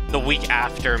the week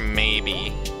after,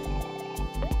 maybe.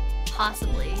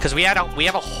 Possibly. Because we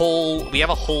have a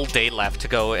whole day left to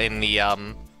go in the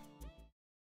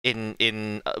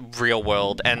in real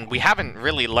world, and we haven't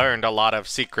really learned a lot of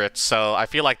secrets. So I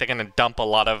feel like they're gonna dump a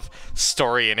lot of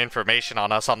story and information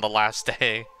on us on the last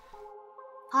day.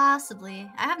 Possibly.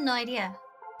 I have no idea.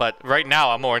 But right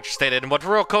now, I'm more interested in what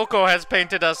Rococo has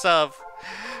painted us of.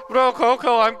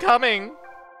 Rococo, I'm coming.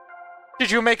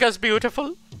 Did you make us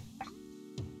beautiful?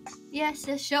 Yes,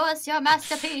 just show us your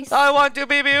masterpiece. I want to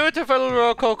be beautiful,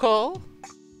 Rococo.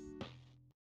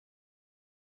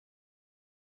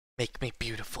 Make me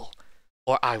beautiful,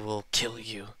 or I will kill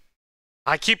you.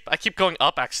 I keep going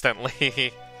up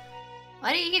accidentally.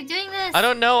 Why do you keep doing this? I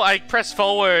don't know. I press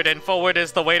forward, and forward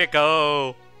is the way to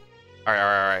go.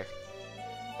 Alright.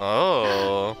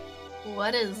 Oh.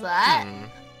 What is that?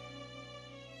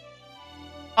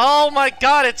 Oh my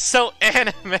god, it's so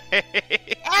anime.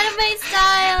 Anime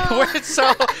style.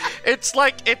 it's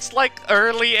like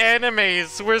early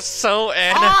animes. We're so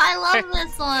anime. Oh, I love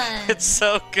this one. It's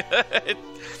so good.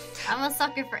 I'm a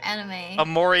sucker for anime.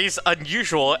 Omori's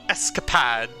Unusual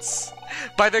Escapades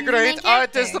by the great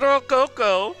artist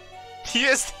Rococo. He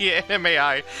is the anime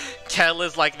eye. Kel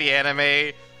is like the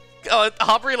anime.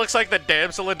 Aubrey looks like the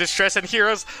damsel in distress, and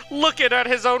Hero's looking at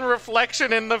his own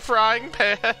reflection in the frying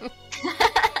pan.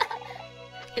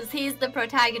 Because he's the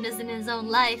protagonist in his own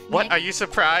life, Nick. What? Are you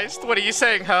surprised? What are you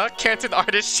saying, huh? Can't an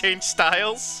artist change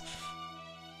styles?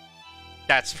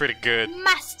 That's pretty good.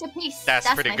 Masterpiece.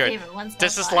 That's pretty my good. Favorite one so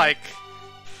this far. Is like,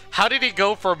 how did he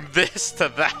go from this to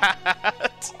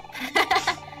that?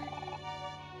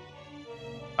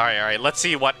 Alright, let's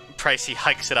see what price he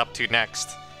hikes it up to next.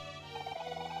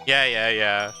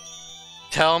 Yeah.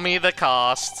 Tell me the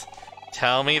cost.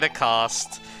 Tell me the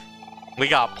cost. We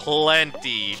got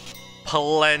plenty.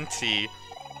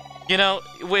 You know,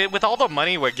 with all the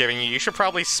money we're giving you, you should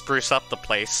probably spruce up the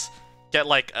place. Get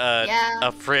like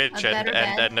a fridge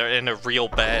and a real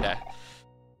bed.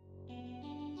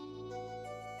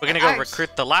 We're gonna go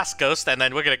recruit the last ghost, and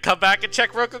then we're gonna come back and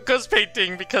check Rococo's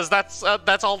painting, because that's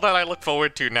all that I look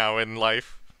forward to now in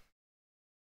life.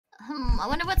 I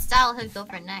wonder what style he'll go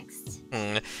for next.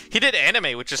 He did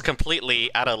anime, which is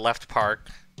completely out of left park.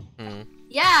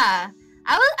 Yeah,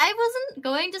 I wasn't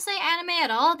going to say anime at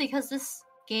all, because this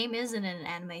game isn't in an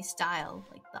anime style,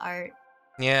 like the art.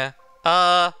 Yeah.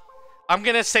 I'm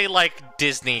gonna say like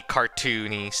Disney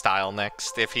cartoony style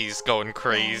next, if he's going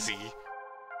crazy.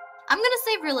 I'm gonna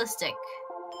say realistic.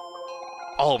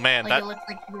 Oh man, like it looks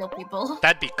like real people.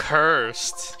 That'd be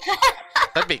cursed.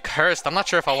 That'd be cursed. I'm not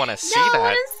sure if I want to see that. I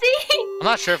want to see. I'm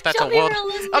not sure if that's a world.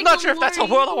 I'm not sure if that's a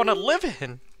world I want to live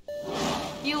in.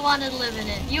 You want to live in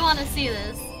it. You want to see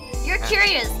this. You're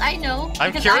curious. I know.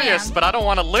 I'm curious, but I don't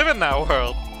want to live in that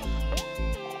world.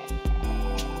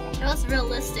 Show us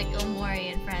realistic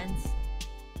Omori and friends.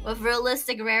 With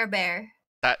realistic Rare Bear.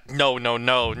 No.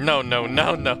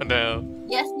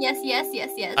 Yes.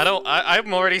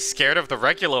 I'm already scared of the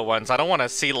regular ones. I don't want to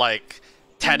see like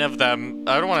 10 of them.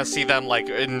 I don't want to see them like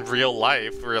in real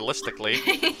life,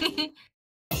 realistically.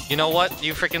 You know what,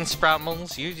 you freaking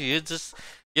Sproutmals? You're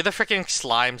the freaking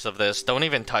slimes of this. Don't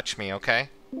even touch me, okay?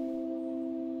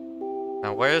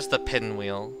 Now, where's the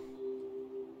pinwheel?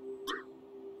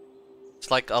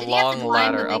 It's like a long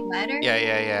ladder up.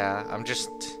 Yeah. I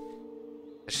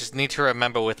just need to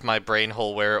remember with my brain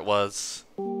hole where it was.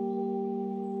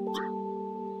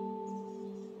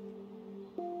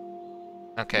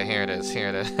 Okay, here it is.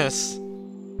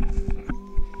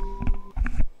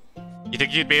 You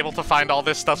think you'd be able to find all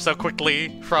this stuff so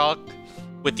quickly, Frog?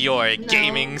 With your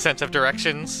gaming sense of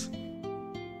directions?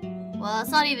 Well,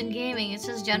 it's not even gaming, it's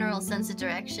just general sense of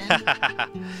direction.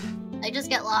 I just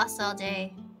get lost all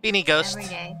day. Beanie Ghost. Every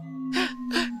day.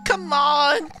 Come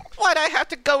on! Why'd I have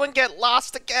to go and get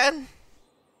lost again?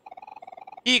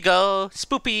 Here you go,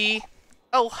 Spoopy.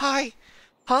 Oh, hi.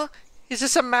 Huh? Is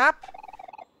this a map?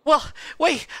 Well,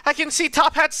 wait, I can see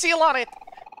Top Hat's seal on it.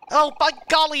 Oh, by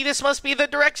golly, this must be the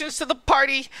directions to the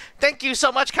party. Thank you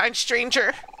so much, kind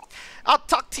stranger. I'll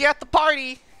talk to you at the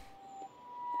party.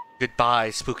 Goodbye,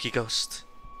 spooky ghost.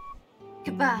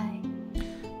 Goodbye.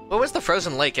 What was the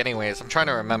frozen lake anyways? I'm trying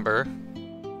to remember.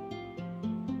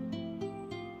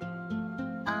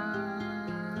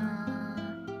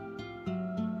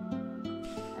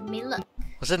 Let me look.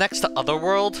 Was it next to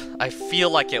Otherworld? I feel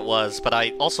like it was, but I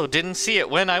also didn't see it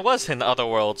when I was in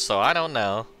Otherworld, so I don't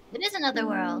know. It is another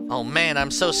world. Oh man,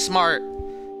 I'm so smart.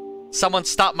 Someone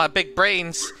stop my big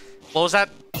brains. What was that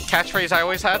catchphrase I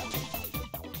always had?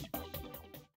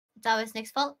 It's always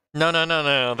Nick's fault? No.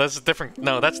 That's a different.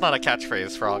 No, that's not a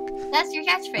catchphrase, Frog. That's your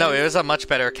catchphrase. No, it was a much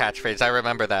better catchphrase. I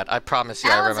remember that. I promise you,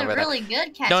 I remember that. That was a really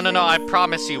good catchphrase. No. I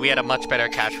promise you, we had a much better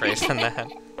catchphrase than that.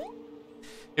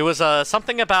 It was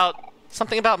something about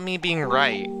me being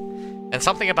right, and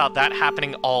something about that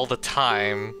happening all the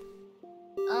time.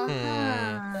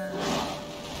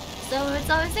 So it's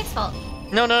always Nick's fault.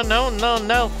 No,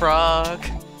 Frog.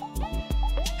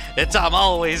 I'm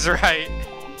always right.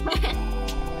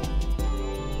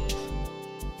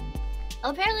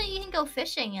 Well, apparently you can go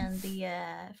fishing in the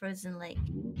frozen lake.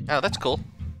 Oh, that's cool.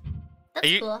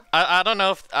 That's cool. I don't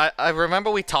know if I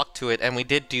remember we talked to it and we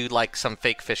did do like some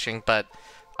fake fishing, but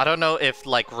I don't know if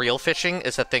like real fishing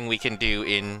is a thing we can do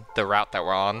in the route that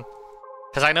we're on.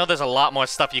 Because I know there's a lot more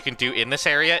stuff you can do in this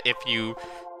area if you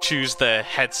choose the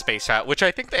headspace route, which I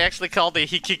think they actually call the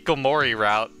Hikikomori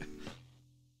route.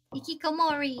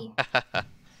 Hikikomori.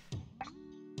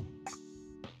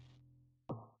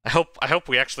 I hope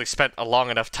we actually spent a long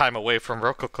enough time away from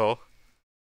Rococo.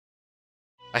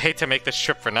 I hate to make this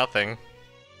trip for nothing.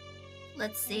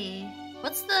 Let's see.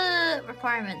 What's the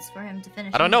requirements for him to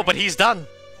finish? I don't know, but he's done.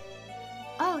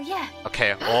 Oh, yeah.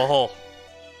 Okay, oh.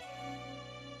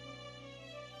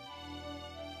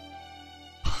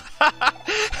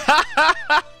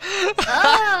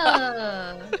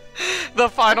 Oh. The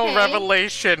final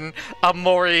revelation,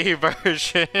 omori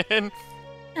version.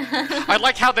 I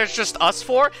like how there's just us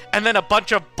four, and then a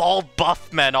bunch of bald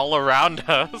buff men all around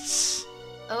us.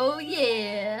 Oh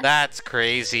yeah. That's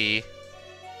crazy.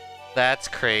 That's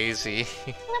crazy.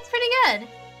 That's pretty good.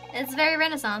 It's very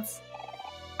Renaissance.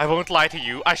 I won't lie to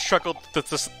you. I struggled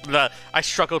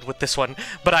with this one,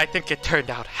 but I think it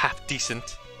turned out half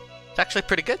decent. It's actually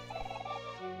pretty good.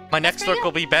 My next look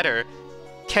will be better.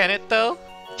 Can it though?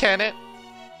 Can it?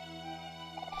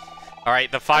 All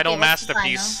right, the final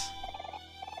masterpiece.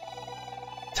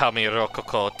 Tell me,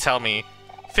 Rococo, tell me.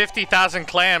 50,000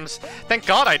 clams. Thank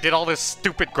God I did all this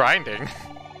stupid grinding.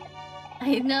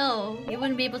 I know. He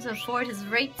wouldn't be able to afford his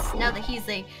rates now that he's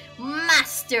a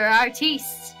master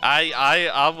artiste.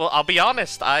 I'll be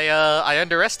honest. I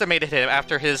underestimated him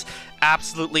after his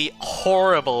absolutely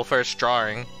horrible first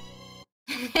drawing.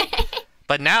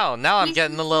 But now I'm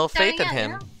getting a little faith in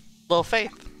him. Little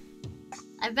faith.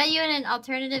 I bet you in an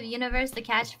alternative universe, the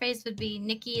catchphrase would be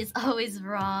 "Nikki is always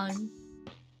wrong."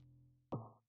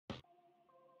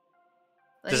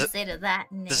 What do you say to that,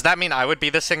 Nick? Does that mean I would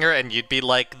be the singer and you'd be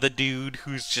like the dude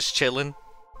who's just chilling?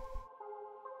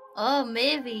 Oh,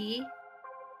 maybe.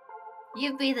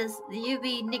 You'd be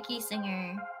Nikki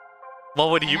singer.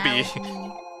 What would you be?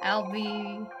 I'll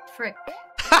be Frick.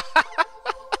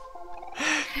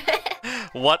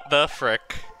 What the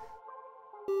frick?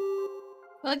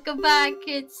 Welcome back.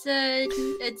 It's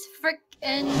Frick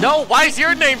and... No, why is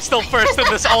your name still first in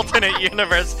this alternate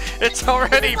universe? It's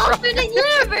already alternate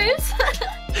universe.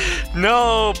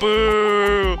 No,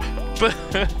 boo.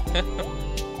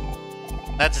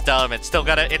 That's dumb. It's still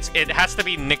gotta. It has to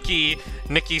be Nikki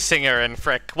Singer and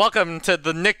Frick. Welcome to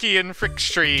the Nikki and Frick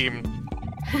stream,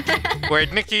 where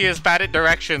Nikki is bad at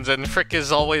directions and Frick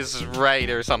is always right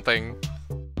or something.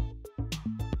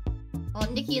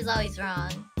 Well, Nikki is always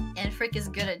wrong, And Frick is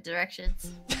good at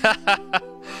directions.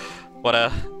 What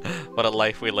a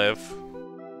life we live.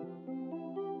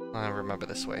 I remember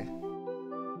this way.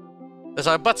 There's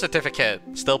our birth certificate,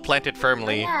 still planted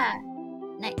firmly. Oh, yeah,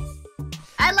 nice.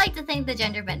 I'd like to think the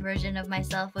gender bent version of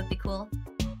myself would be cool.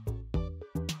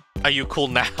 Are you cool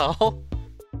now?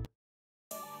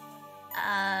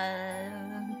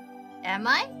 Am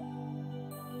I?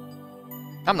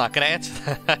 I'm not gonna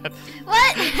answer that.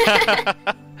 What?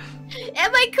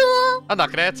 Am I cool? I'm not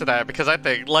gonna answer that because I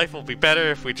think life will be better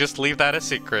if we just leave that a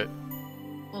secret.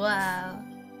 Wow.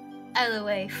 Either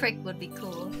way, Frick would be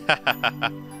cool.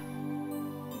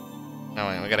 Oh,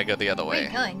 wait, we gotta go the other way.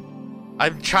 Where are you going?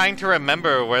 I'm trying to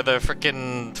remember where the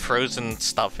frickin' frozen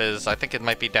stuff is. I think it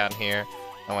might be down here.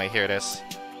 Oh wait, here it is.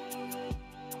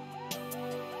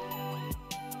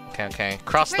 Okay.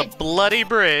 Cross the bloody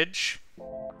bridge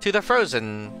to the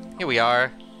frozen. Here we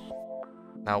are.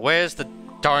 Now, where's the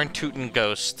darn tootin'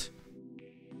 ghost?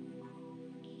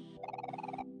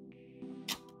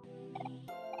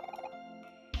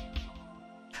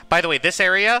 By the way, this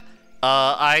area,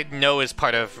 I know is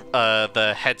part of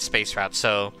the headspace route,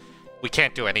 so we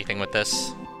can't do anything with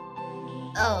this.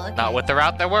 Oh, okay. Not with the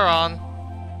route that we're on.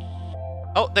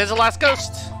 Oh, there's a last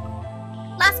ghost!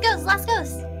 Last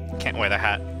ghost! Can't wear the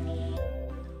hat.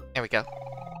 There we go.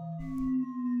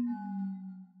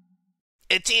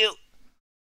 It's you!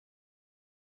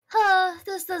 Huh,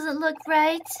 this doesn't look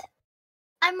right.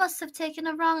 I must have taken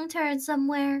a wrong turn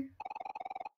somewhere.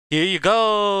 Here you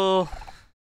go!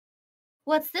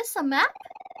 What's this, a map?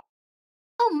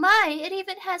 Oh my, it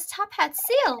even has Top Hat's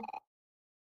seal!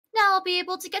 Now I'll be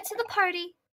able to get to the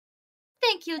party.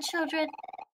 Thank you, children.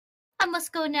 I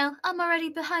must go now. I'm already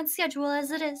behind schedule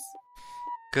as it is.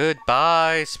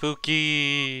 Goodbye,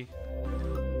 Spooky!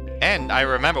 And I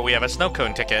remember we have a snow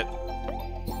cone ticket.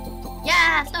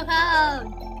 Yeah, snow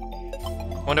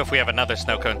cone! Wonder if we have another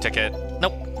snow cone ticket.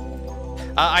 Nope.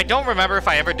 I don't remember if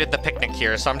I ever did the picnic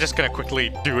here, so I'm just gonna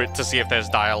quickly do it to see if there's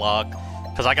dialogue.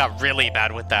 Because I got really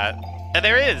bad with that. And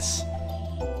there is!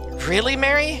 Really,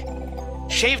 Mary?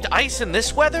 Shaved ice in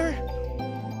this weather?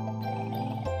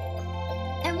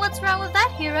 And what's wrong with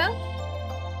that, hero?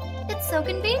 It's so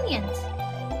convenient.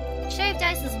 Shaved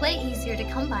ice is way easier to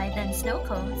come by than snow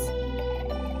cones.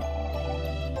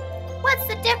 What's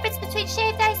the difference between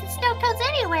shaved ice and snow cones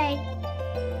anyway?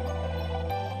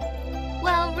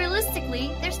 Well,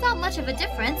 realistically, there's not much of a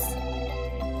difference.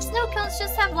 Snow cones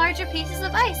just have larger pieces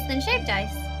of ice than shaved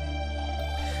ice.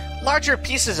 Larger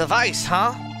pieces of ice,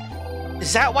 huh?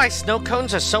 Is that why snow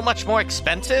cones are so much more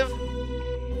expensive?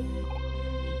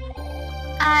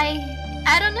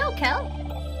 I don't know, Kel.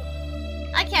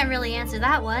 I can't really answer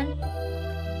that one.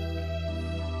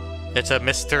 It's a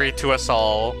mystery to us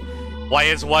all. Why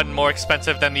is one more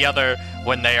expensive than the other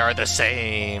when they are the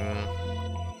same?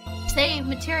 Same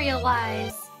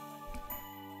material-wise.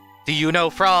 Do you know,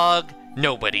 Frog?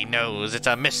 Nobody knows. It's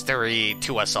a mystery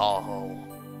to us all.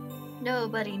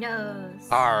 Nobody knows.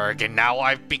 Arg, and now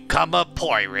I've become a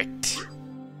pirate.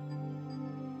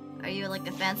 Are you like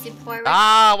a fancy pirate?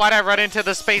 Ah, why'd I run into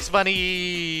the space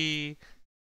bunny?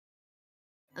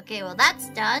 Okay, well that's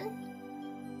done.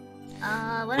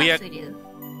 What else do we do?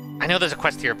 I know there's a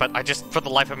quest here, but I just, for the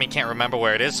life of me, can't remember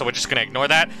where it is, so we're just gonna ignore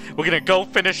that. We're gonna go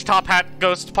finish Top Hat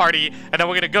Ghost Party, and then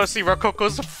we're gonna go see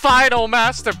Rococo's final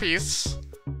masterpiece.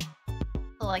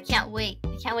 Oh, I can't wait.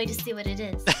 I can't wait to see what it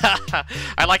is.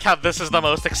 I like how this is the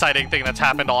most exciting thing that's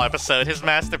happened all episode, his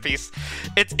masterpiece.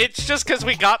 It's just because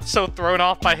we got so thrown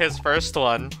off by his first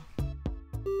one.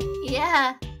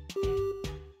 Yeah.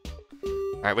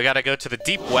 Alright, we gotta go to the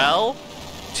deep well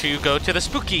to go to the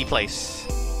spooky place.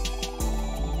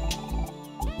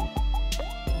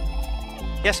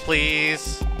 Yes,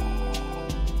 please.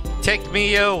 Take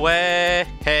me away.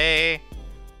 Hey.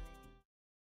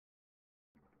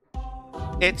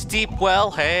 It's deep well.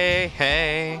 Hey,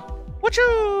 hey.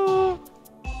 Wachoo!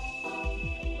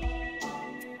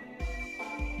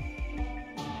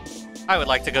 I would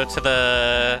like to go to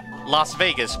the Las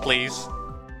Vegas, please.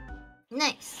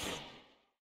 Nice.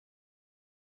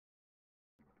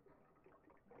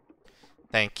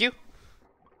 Thank you.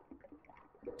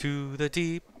 To the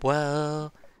deep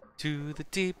well, to the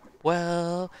deep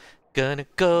well, gonna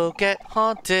go get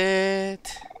haunted.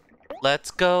 Let's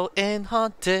go in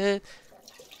haunted.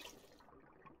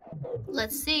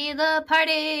 Let's see the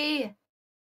party.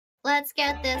 Let's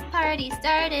get this party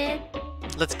started.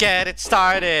 Let's get it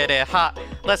started hot.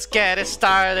 Let's get it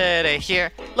started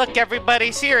here. Look,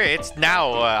 everybody's here. It's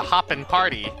now a hoppin'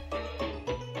 party.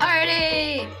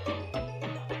 Party!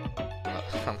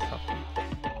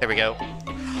 There we go.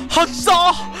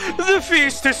 Huzzah! The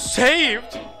feast is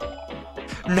saved!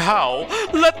 Now,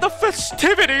 let the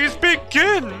festivities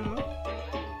begin!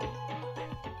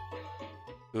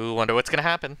 Ooh, wonder what's gonna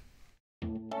happen.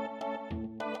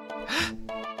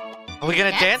 Are we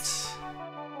gonna dance?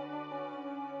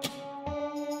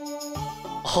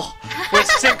 Oh, we're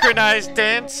synchronized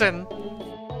dancing!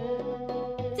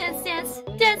 Dance, dance,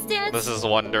 dance, dance! This is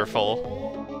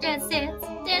wonderful. Dance, dance,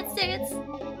 dance, dance!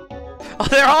 Oh,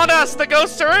 they're on us! The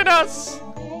ghosts are in us!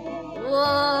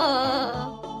 Whoa!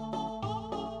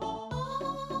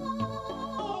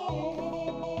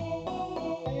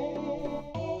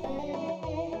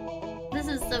 This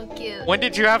is so cute. When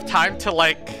did you have time to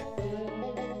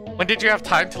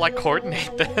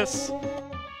coordinate this?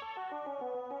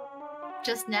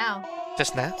 Just now.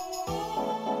 Just now?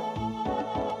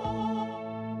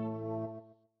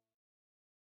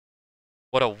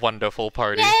 What a wonderful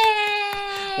party. Yay!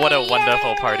 What a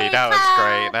wonderful party. That was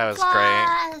great. That was great.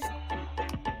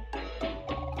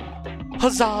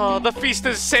 Huzzah! The feast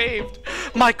is saved!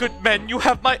 My good men, you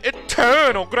have my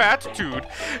eternal gratitude.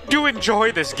 Do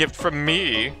enjoy this gift from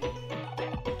me.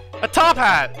 A top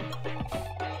hat!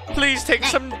 Please take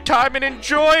some time and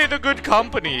enjoy the good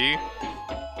company.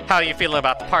 How are you feeling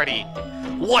about the party?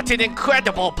 What an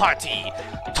incredible party!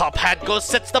 Top Hat Ghost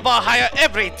sets the bar higher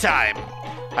every time.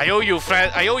 I owe you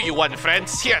one,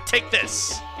 friends. Here, take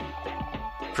this.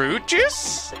 Fruit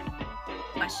juice?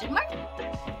 Question mark?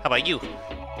 How about you?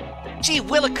 Gee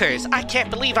willikers, I can't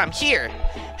believe I'm here.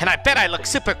 And I bet I look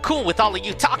super cool with all of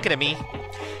you talking to me.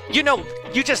 You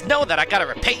just know that I gotta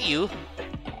repay you.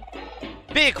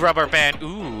 Big rubber band.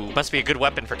 Ooh, must be a good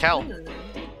weapon for Kel.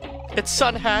 It's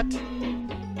Sun Hat.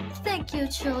 Thank you,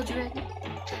 children.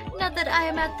 Now that I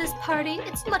am at this party,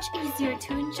 it's much easier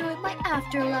to enjoy my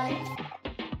afterlife.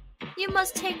 You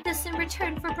must take this in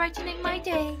return for brightening my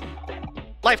day.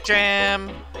 Life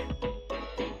Jam!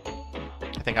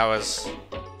 I think I was...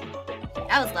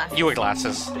 I was glasses. You were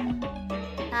glasses.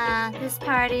 This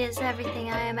party is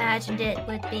everything I imagined it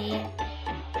would be.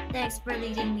 Thanks for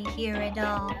leading me here and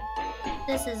all.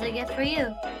 This is a gift for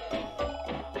you.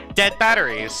 Dead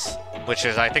batteries. Which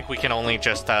is, I think we can only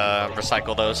just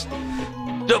recycle those.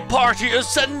 The party is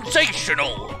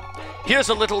sensational! Here's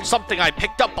a little something I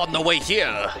picked up on the way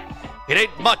here. It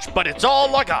ain't much, but it's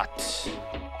all I got.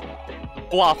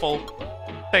 Waffle.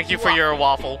 Thank you for your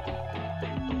waffle.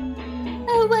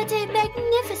 Oh, what a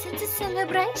magnificent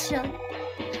celebration!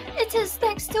 It is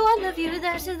thanks to all of you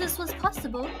that this was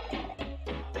possible.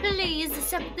 Please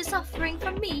accept this offering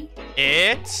from me.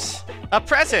 It's a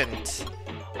present.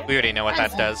 We already know what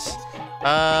that does.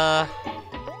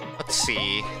 Let's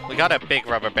see. We got a big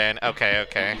rubber band.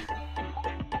 Okay.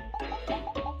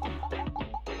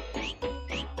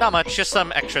 Not much, just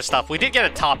some extra stuff. We did get a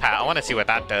top hat. I want to see what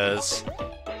that does.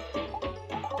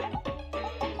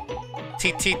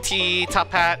 TTT,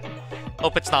 top hat.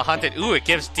 Hope it's not hunted. Ooh, it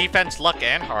gives defense, luck,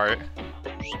 and heart.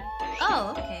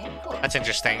 Oh, okay, cool. That's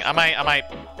interesting. I might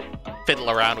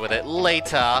fiddle around with it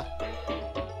later.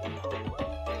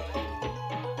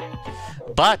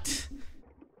 But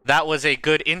that was a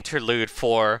good interlude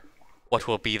for what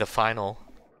will be the final.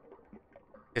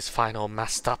 His final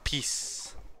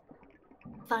masterpiece.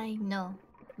 Final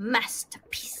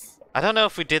masterpiece. I don't know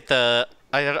if we did the...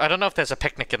 I don't know if there's a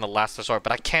picnic in the last resort,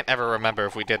 but I can't ever remember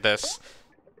if we did this.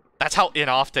 That's how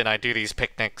inoften I do these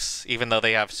picnics, even though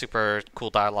they have super cool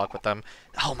dialogue with them.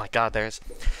 Oh my god, there's...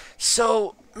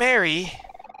 So, Mary,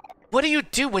 what do you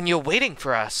do when you're waiting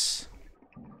for us?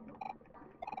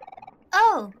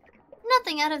 Oh,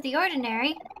 nothing out of the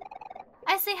ordinary.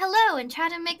 I say hello and try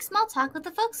to make small talk with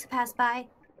the folks who pass by.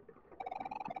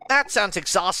 That sounds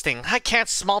exhausting. I can't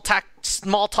small talk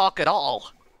at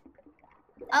all.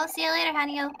 I'll see you later,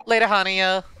 honey-o. Later,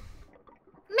 honey-o.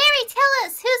 Mary, tell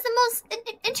us, who's the most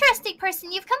interesting person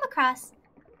you've come across?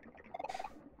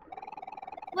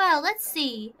 Well, let's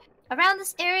see. Around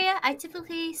this area, I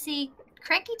typically see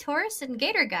cranky tourists and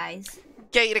gator guys.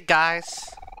 Gator guys.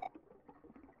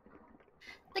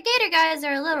 The gator guys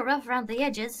are a little rough around the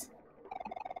edges.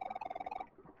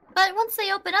 But once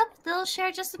they open up, they'll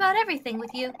share just about everything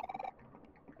with you.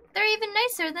 They're even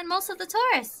nicer than most of the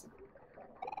tourists.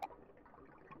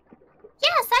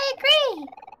 Yes, I agree!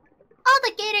 All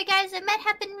the gator guys I met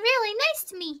have been really nice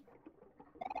to me.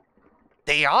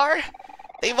 They are?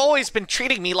 They've always been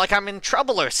treating me like I'm in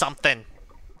trouble or something.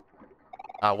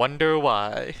 I wonder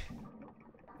why.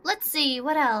 Let's see,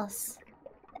 what else?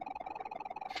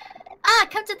 Ah,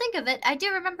 come to think of it, I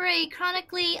do remember a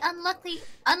chronically unlucky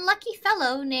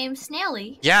fellow named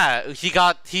Snaily. Yeah,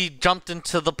 he jumped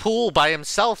into the pool by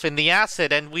himself in the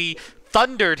acid and we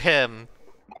thundered him.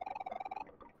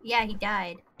 Yeah, he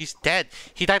died. He's dead.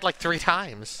 He died like 3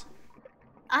 times.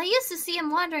 I used to see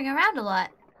him wandering around a lot.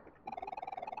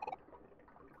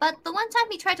 But the one time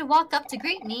he tried to walk up to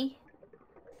greet me,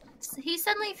 he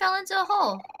suddenly fell into a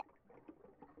hole.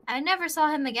 I never saw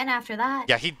him again after that.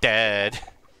 Yeah, he dead.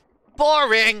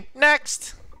 Boring!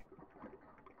 Next!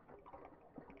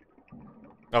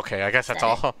 Okay, I guess that's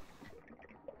all.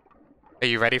 Are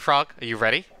you ready, Frog? Are you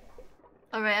ready?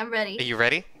 Alright, I'm ready. Are you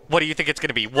ready? What do you think it's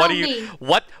gonna be? What do you...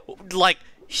 What? Like,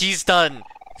 he's done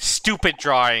stupid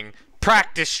drawing,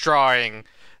 practice drawing,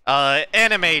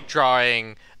 anime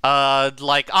drawing,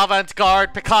 like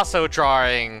avant-garde Picasso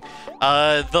drawing,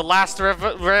 the last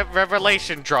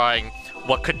revelation drawing.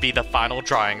 What could be the final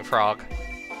drawing, Frog?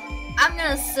 I'm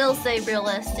gonna still say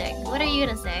realistic. What are you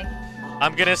gonna say?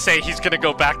 I'm gonna say he's gonna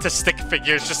go back to stick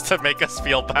figures just to make us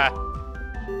feel bad.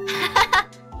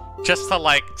 Just to,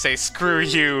 like, say, screw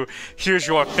you, here's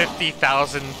your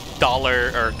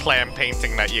 $50,000 or clam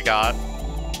painting that you got.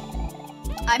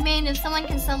 I mean, if someone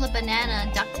can sell a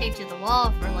banana duct taped to the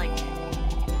wall for, like,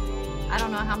 I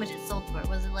don't know how much it sold for.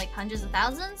 Was it, like, hundreds of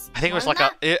thousands? I think it was like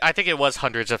I think it was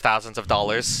hundreds of thousands of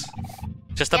dollars.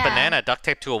 Just a banana duct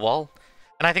taped to a wall.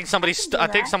 And I think somebody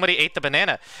somebody ate the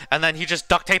banana, and then he just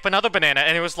duct taped another banana,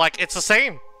 and it was like, it's the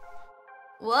same.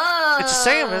 Whoa. It's the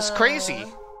same. It's crazy.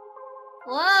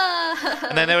 Whoa!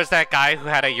 And then there was that guy who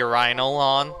had a urinal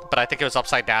on, but I think it was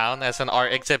upside down as an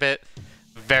art exhibit.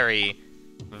 Very,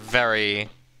 very,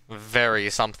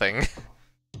 very something.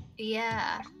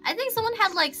 Yeah. I think someone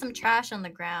had, like, some trash on the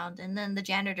ground, and then the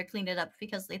janitor cleaned it up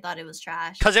because they thought it was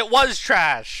trash. Because it was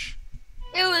trash!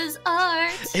 It was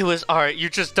art! It was art, you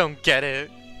just don't get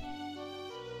it.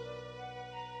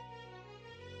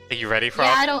 Are you ready, Frog?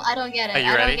 Yeah, I don't get it. Are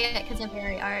you ready? I don't get it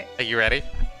contemporary art. Are you ready?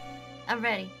 I'm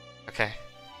ready. Okay.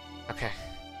 Okay.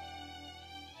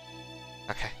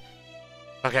 Okay.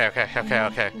 Okay, okay, okay,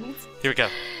 okay. Here we go.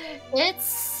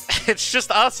 It's... It's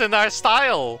just us and our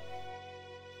style!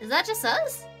 Is that just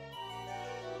us?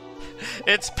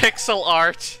 It's pixel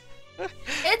art!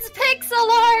 It's pixel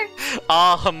art!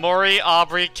 Ah, Omori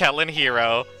Aubrey Kellen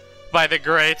Hero by the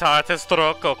great artist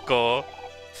Rococo.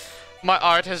 My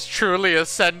art has truly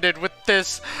ascended with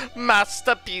this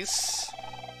masterpiece.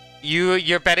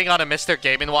 You're betting on a Mr.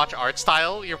 Game & Watch art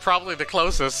style? You're probably the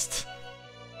closest.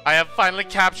 I have finally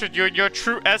captured you in your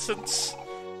true essence.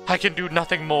 I can do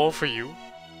nothing more for you.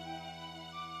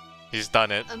 He's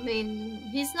done it. I mean,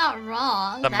 he's not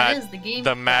wrong. The that is the game.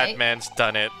 The madman's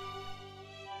done it.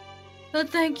 But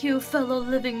thank you, fellow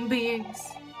living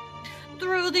beings.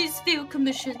 Through these few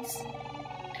commissions,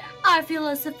 I feel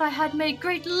as if I had made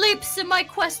great leaps in my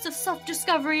quest of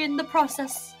self-discovery in the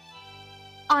process.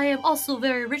 I am also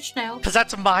very rich now. 'Cause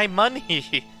that's my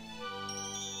money.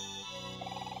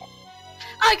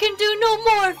 I can do no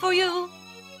more for you.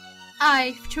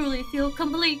 I truly feel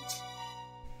complete.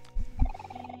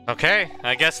 Okay,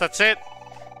 I guess that's it.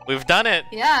 We've done it.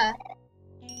 Yeah.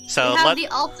 So we have the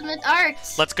ultimate art.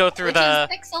 Let's go through which the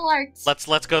is pixel art.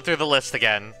 Let's go through the list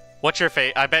again. What's your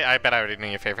favorite? I bet I already know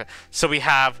your favorite. So we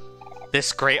have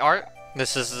this great art.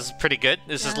 This is pretty good.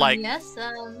 This is like yes.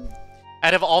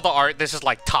 Out of all the art, this is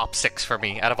like top 6 for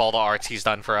me. Out of all the arts he's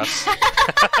done for us.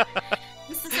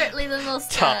 This is certainly the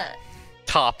most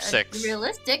top 6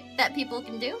 realistic that people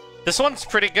can do. This one's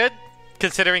pretty good,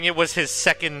 considering it was his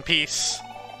second piece.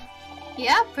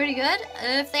 Yeah, pretty good.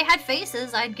 If they had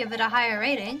faces, I'd give it a higher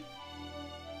rating.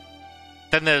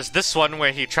 Then there's this one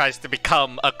where he tries to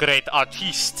become a great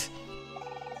artiste.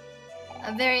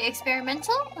 Very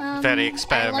experimental. Very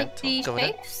experimental. I like the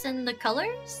shapes and the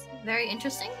colors. Very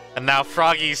interesting. And now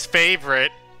Froggy's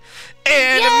favorite.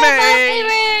 Anime! Yeah, my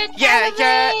favorite!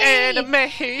 Yeah,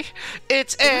 anime!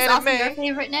 It's anime! Is this also your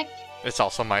favorite, Nick? It's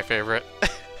also my favorite.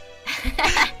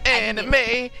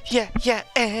 Anime! Yeah,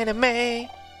 anime!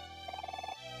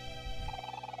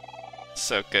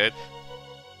 So good.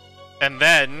 And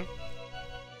then...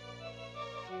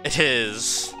 it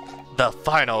is... the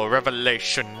final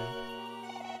revelation.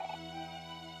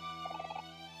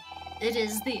 It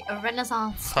is the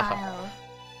Renaissance style.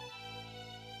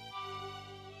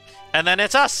 And then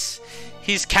it's us!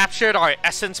 He's captured our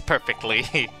essence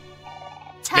perfectly.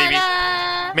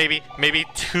 Ta-da! Maybe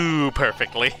too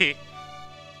perfectly.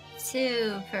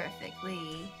 Too perfectly.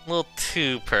 A little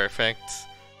too perfect.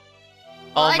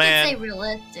 Well, oh man. I did say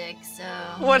realistic, so...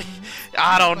 What?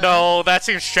 I don't know. That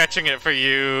seems stretching it for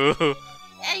you.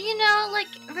 You know, like,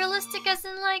 realistic as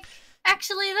in, like,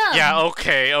 actually them. Yeah,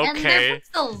 okay.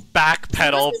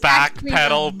 Backpedal,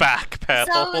 backpedal,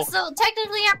 backpedal. So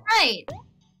technically I'm right.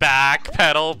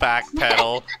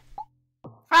 Backpedal.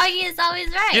 Froggy is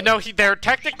always right. You know, they're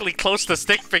technically close to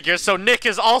stick figures, so Nick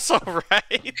is also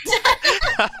right.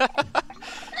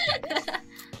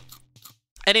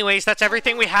 Anyways, that's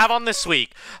everything we have on this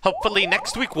week. Hopefully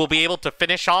next week we'll be able to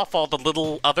finish off all the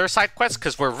little other side quests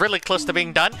because we're really close to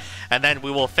being done. And then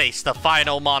we will face the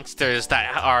final monsters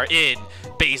that are in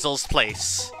Basil's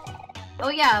place. Oh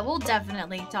yeah, we'll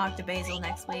definitely talk to Basil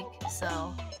next week,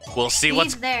 so... We'll see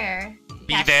what's there.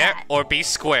 Be there or be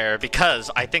square,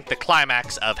 because I think the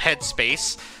climax of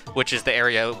Headspace, which is the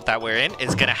area that we're in,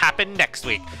 is gonna happen next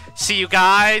week. See you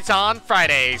guys on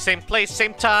Friday. Same place,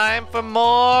 same time for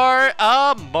more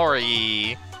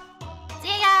Omori.